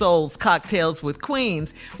Fox Soul's Cocktails with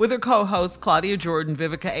Queens with her co-hosts Claudia Jordan,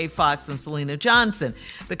 Vivica A. Fox, and Selena Johnson.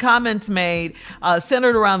 The comments made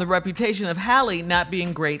centered around the reputation of Halle not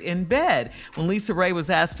being great in bed. When Lisa Ray was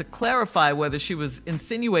asked to clarify whether she was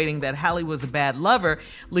insinuating that Halle was a bad lover,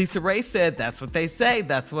 Lisa Ray said, "That's what they say.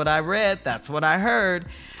 That's what I read. That's what I heard."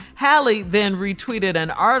 Halle then retweeted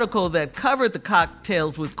an article that covered the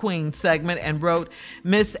Cocktails with Queen segment and wrote,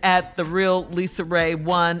 "Miss at the real Lisa Ray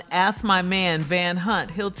 1, ask my man Van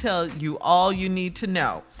Hunt. He'll tell you all you need to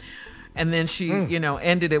know." And then she,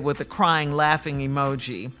 ended it with a crying, laughing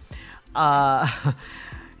emoji.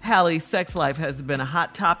 Halle's sex life has been a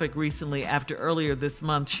hot topic recently after earlier this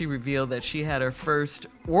month she revealed that she had her first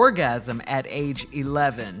orgasm at age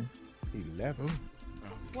 11. 11?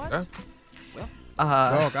 What? Huh?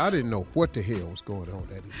 Dog, I didn't know what the hell was going on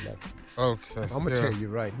at 11. Okay. I'm going to tell you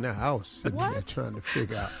right now, I was sitting there trying to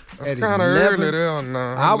figure out. That's At kind of 11, early there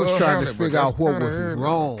now. I was love trying Halle, to but figure that's out what kinda was early.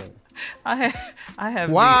 wrong. I have.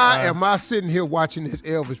 Why am I sitting here watching this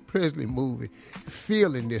Elvis Presley movie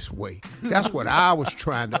feeling this way? That's what I was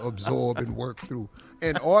trying to absorb and work through.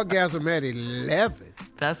 An orgasm at 11.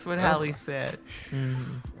 That's what Halle said.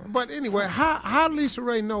 Mm-hmm. But anyway, how Lisa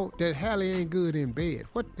Ray know that Halle ain't good in bed?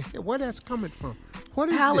 What the hell? Where that's coming from? What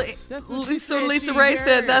is this? That's what she said Lisa she Ray heard.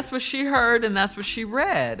 said that's what she heard and that's what she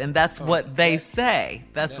read and that's what they say.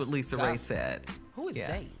 That's what Lisa Ray said. Who is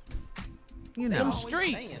they? You know. Them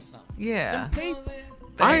streets. Yeah. Them people.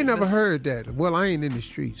 I ain't never heard that. Well, I ain't in the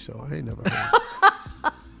streets, so I ain't never heard it.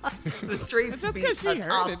 The streets Just because she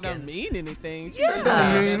heard it doesn't mean anything. She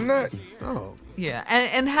Mean nothing. Oh. Yeah,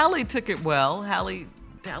 and Halle took it well. Halle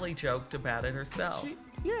joked about it herself.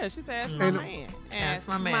 She said, ask my man. Ask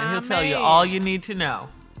my man. He'll tell you all you need to know.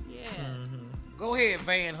 Yeah. Go ahead,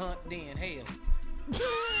 Van Hunt, then. Hell.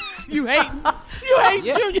 You hate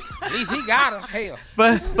Junior. At least he got her. Hell.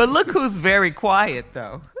 But look who's very quiet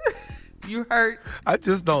though. You hurt. I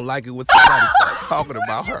just don't like it when somebody starts talking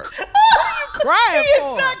about her. Crying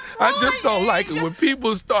for her. I just don't like it when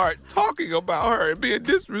people start talking about her and being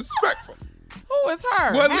disrespectful. Who is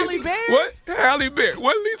her? What Halle Lisa, Berry? What Halle Berry?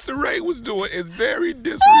 What Lisa Ray was doing is very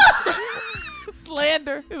disrespectful.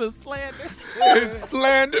 Slander. It was slander. It's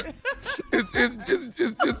slander. It's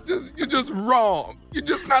just you're just wrong. You're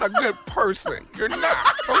just not a good person. You're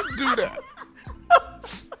not. Don't do that.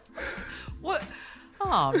 What?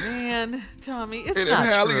 Oh man, Tommy, it's And if not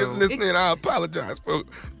Halle true. is listening, I apologize for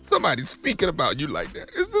somebody speaking about you like that.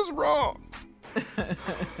 It's just wrong.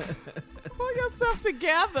 Pull yourself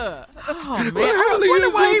together. Oh man, Well, I Halle wonder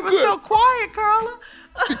is why a he was good- so quiet, Carla.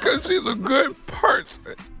 Because she's a good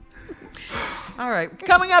person. All right,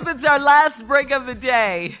 coming up, it's our last break of the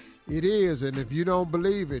day. It is, and if you don't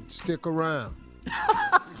believe it, stick around.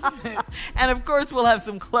 And of course, we'll have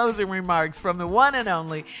some closing remarks from the one and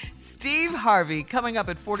only Steve Harvey coming up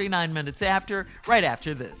at 49 minutes after, right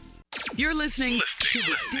after this. You're listening to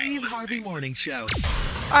the Steve Harvey Morning Show.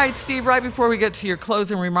 All right, Steve, right before we get to your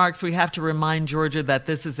closing remarks, we have to remind Georgia that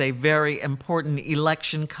this is a very important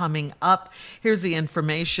election coming up. Here's the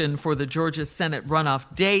information for the Georgia Senate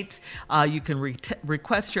runoff date. You can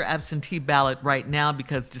request your absentee ballot right now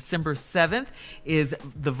because December 7th is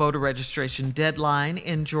the voter registration deadline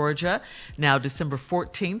in Georgia. Now, December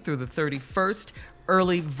 14th through the 31st,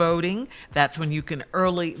 early voting. That's when you can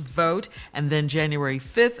early vote. And then January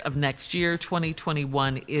 5th of next year,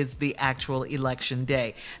 2021, is the actual election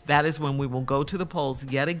day. That is when we will go to the polls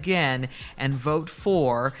yet again and vote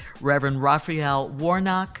for Reverend Raphael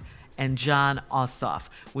Warnock and John Ossoff.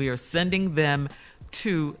 We are sending them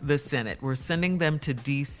to the Senate. We're sending them to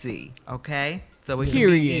D.C., okay? So it can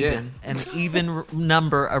be even, an even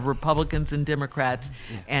number of Republicans and Democrats,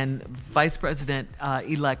 and Vice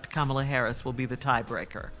President-elect Kamala Harris will be the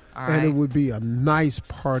tiebreaker. All right? And it would be a nice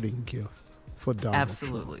parting gift for Donald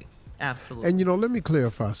Absolutely. Trump. Absolutely. And, let me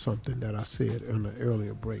clarify something that I said in an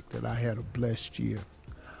earlier break, that I had a blessed year.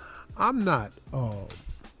 I'm not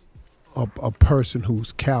a person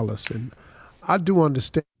who's callous, and I do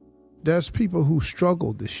understand there's people who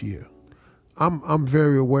struggle this year. I'm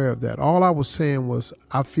very aware of that. All I was saying was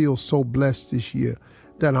I feel so blessed this year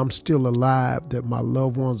that I'm still alive, that my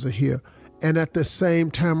loved ones are here. And at the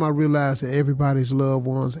same time, I realize that everybody's loved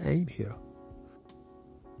ones ain't here.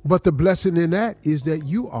 But the blessing in that is that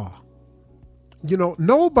you are.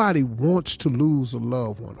 Nobody wants to lose a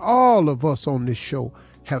loved one. All of us on this show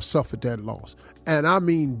have suffered that loss. And I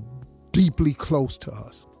mean deeply close to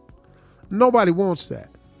us. Nobody wants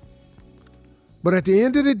that. But at the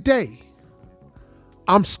end of the day,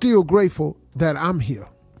 I'm still grateful that I'm here,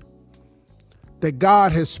 that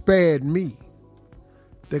God has spared me,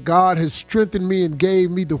 that God has strengthened me and gave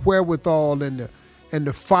me the wherewithal and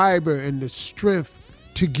the fiber and the strength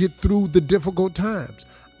to get through the difficult times.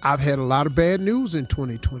 I've had a lot of bad news in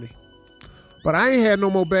 2020, but I ain't had no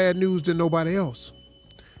more bad news than nobody else.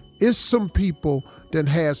 It's some people that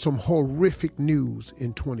had some horrific news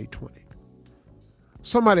in 2020.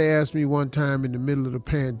 Somebody asked me one time in the middle of the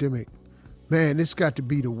pandemic, man, this got to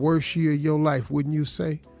be the worst year of your life, wouldn't you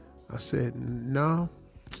say? I said, no,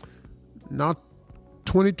 not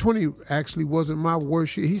 2020 actually wasn't my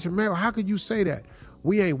worst year. He said, man, how could you say that?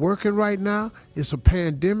 We ain't working right now. It's a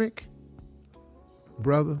pandemic.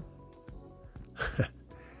 Brother,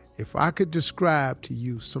 if I could describe to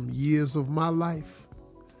you some years of my life,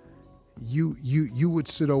 you would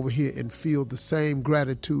sit over here and feel the same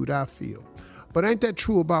gratitude I feel. But ain't that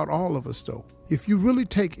true about all of us, though? If you really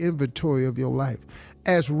take inventory of your life,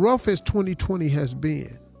 as rough as 2020 has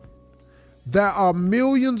been, there are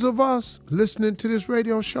millions of us listening to this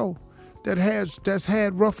radio show that's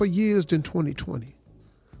had rougher years than 2020.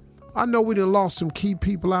 I know we done lost some key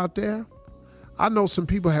people out there. I know some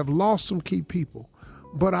people have lost some key people,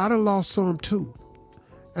 but I done lost some too.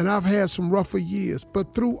 And I've had some rougher years.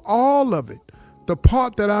 But through all of it, the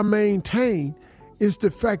part that I maintain is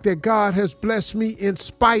the fact that God has blessed me in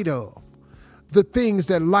spite of the things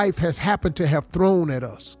that life has happened to have thrown at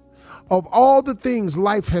us. Of all the things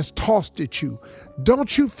life has tossed at you,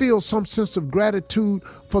 don't you feel some sense of gratitude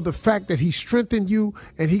for the fact that he strengthened you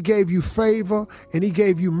and he gave you favor and he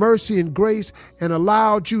gave you mercy and grace and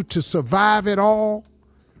allowed you to survive it all?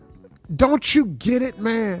 Don't you get it,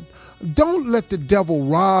 man? Don't let the devil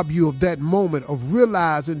rob you of that moment of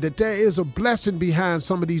realizing that there is a blessing behind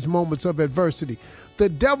some of these moments of adversity. The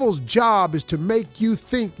devil's job is to make you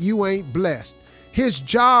think you ain't blessed. His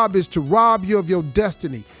job is to rob you of your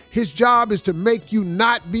destiny. His job is to make you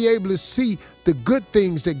not be able to see the good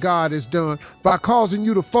things that God has done by causing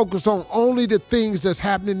you to focus on only the things that's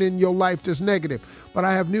happening in your life that's negative. But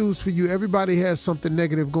I have news for you. Everybody has something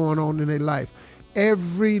negative going on in their life.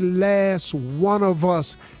 Every last one of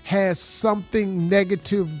us has something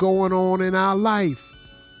negative going on in our life.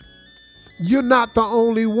 You're not the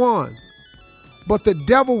only one. But the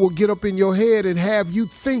devil will get up in your head and have you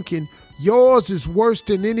thinking yours is worse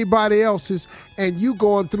than anybody else's, and you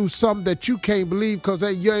going through something that you can't believe because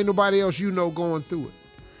you ain't nobody else you know going through it.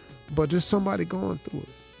 But there's somebody going through it.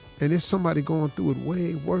 And there's somebody going through it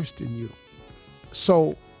way worse than you.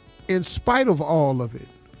 So in spite of all of it,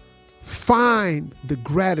 find the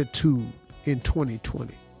gratitude in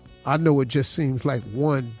 2020. I know it just seems like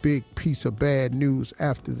one big piece of bad news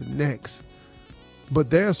after the next,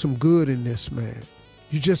 but there's some good in this, man.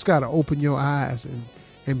 You just got to open your eyes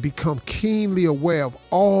and become keenly aware of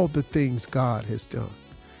all the things God has done.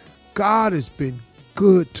 God has been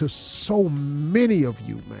good to so many of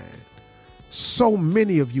you, man. So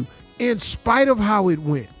many of you, in spite of how it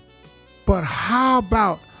went. But how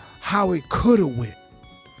about how it could have went?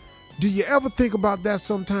 Do you ever think about that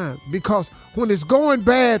sometimes? Because when it's going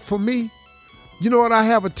bad for me, You know what I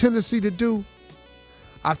have a tendency to do?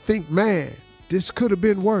 I think, man, this could have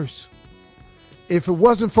been worse. If it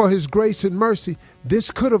wasn't for his grace and mercy, this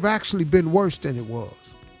could have actually been worse than it was.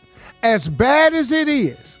 As bad as it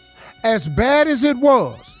is, as bad as it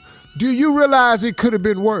was, do you realize it could have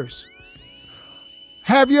been worse?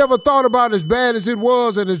 Have you ever thought about as bad as it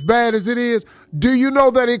was and as bad as it is? Do you know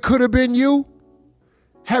that it could have been you?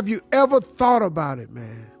 Have you ever thought about it,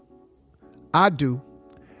 man? I do,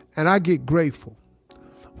 and I get grateful.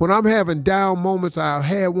 When I'm having down moments, I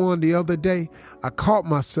had one the other day, I caught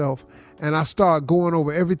myself and I started going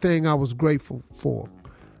over everything I was grateful for.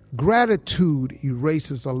 Gratitude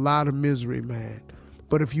erases a lot of misery, man.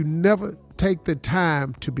 But if you never take the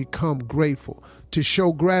time to become grateful, to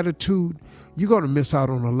show gratitude, you're going to miss out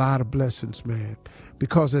on a lot of blessings, man.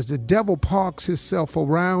 Because as the devil parks himself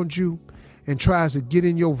around you and tries to get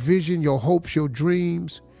in your vision, your hopes, your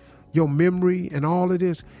dreams, your memory, and all of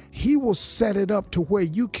this, he will set it up to where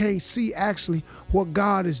you can't see actually what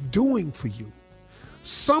God is doing for you.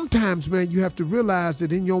 Sometimes, man, you have to realize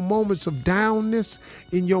that in your moments of downness,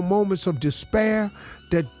 in your moments of despair,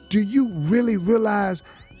 that do you really realize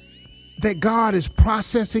that God is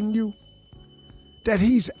processing you? That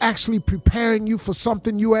he's actually preparing you for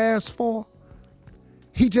something you asked for?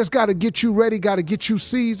 He just got to get you ready, got to get you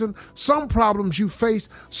seasoned. Some problems you face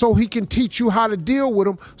so he can teach you how to deal with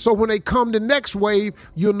them. So when they come the next wave,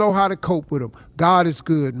 you'll know how to cope with them. God is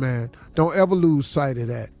good, man. Don't ever lose sight of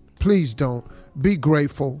that. Please don't. Be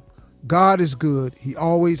grateful. God is good. He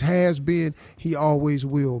always has been. He always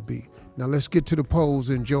will be. Now let's get to the polls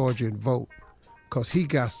in Georgia and vote, because he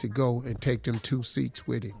got to go and take them 2 seats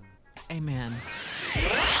with him. Amen.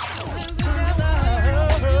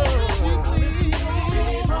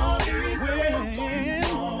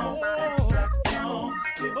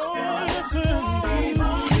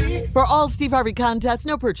 For all Steve Harvey contests,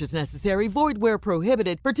 no purchase necessary, void where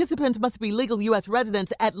prohibited. Participants must be legal U.S.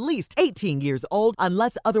 residents at least 18 years old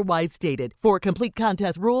unless otherwise stated. For complete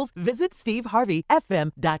contest rules, visit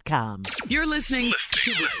SteveHarveyFM.com. You're listening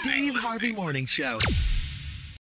to the Steve Harvey Morning Show.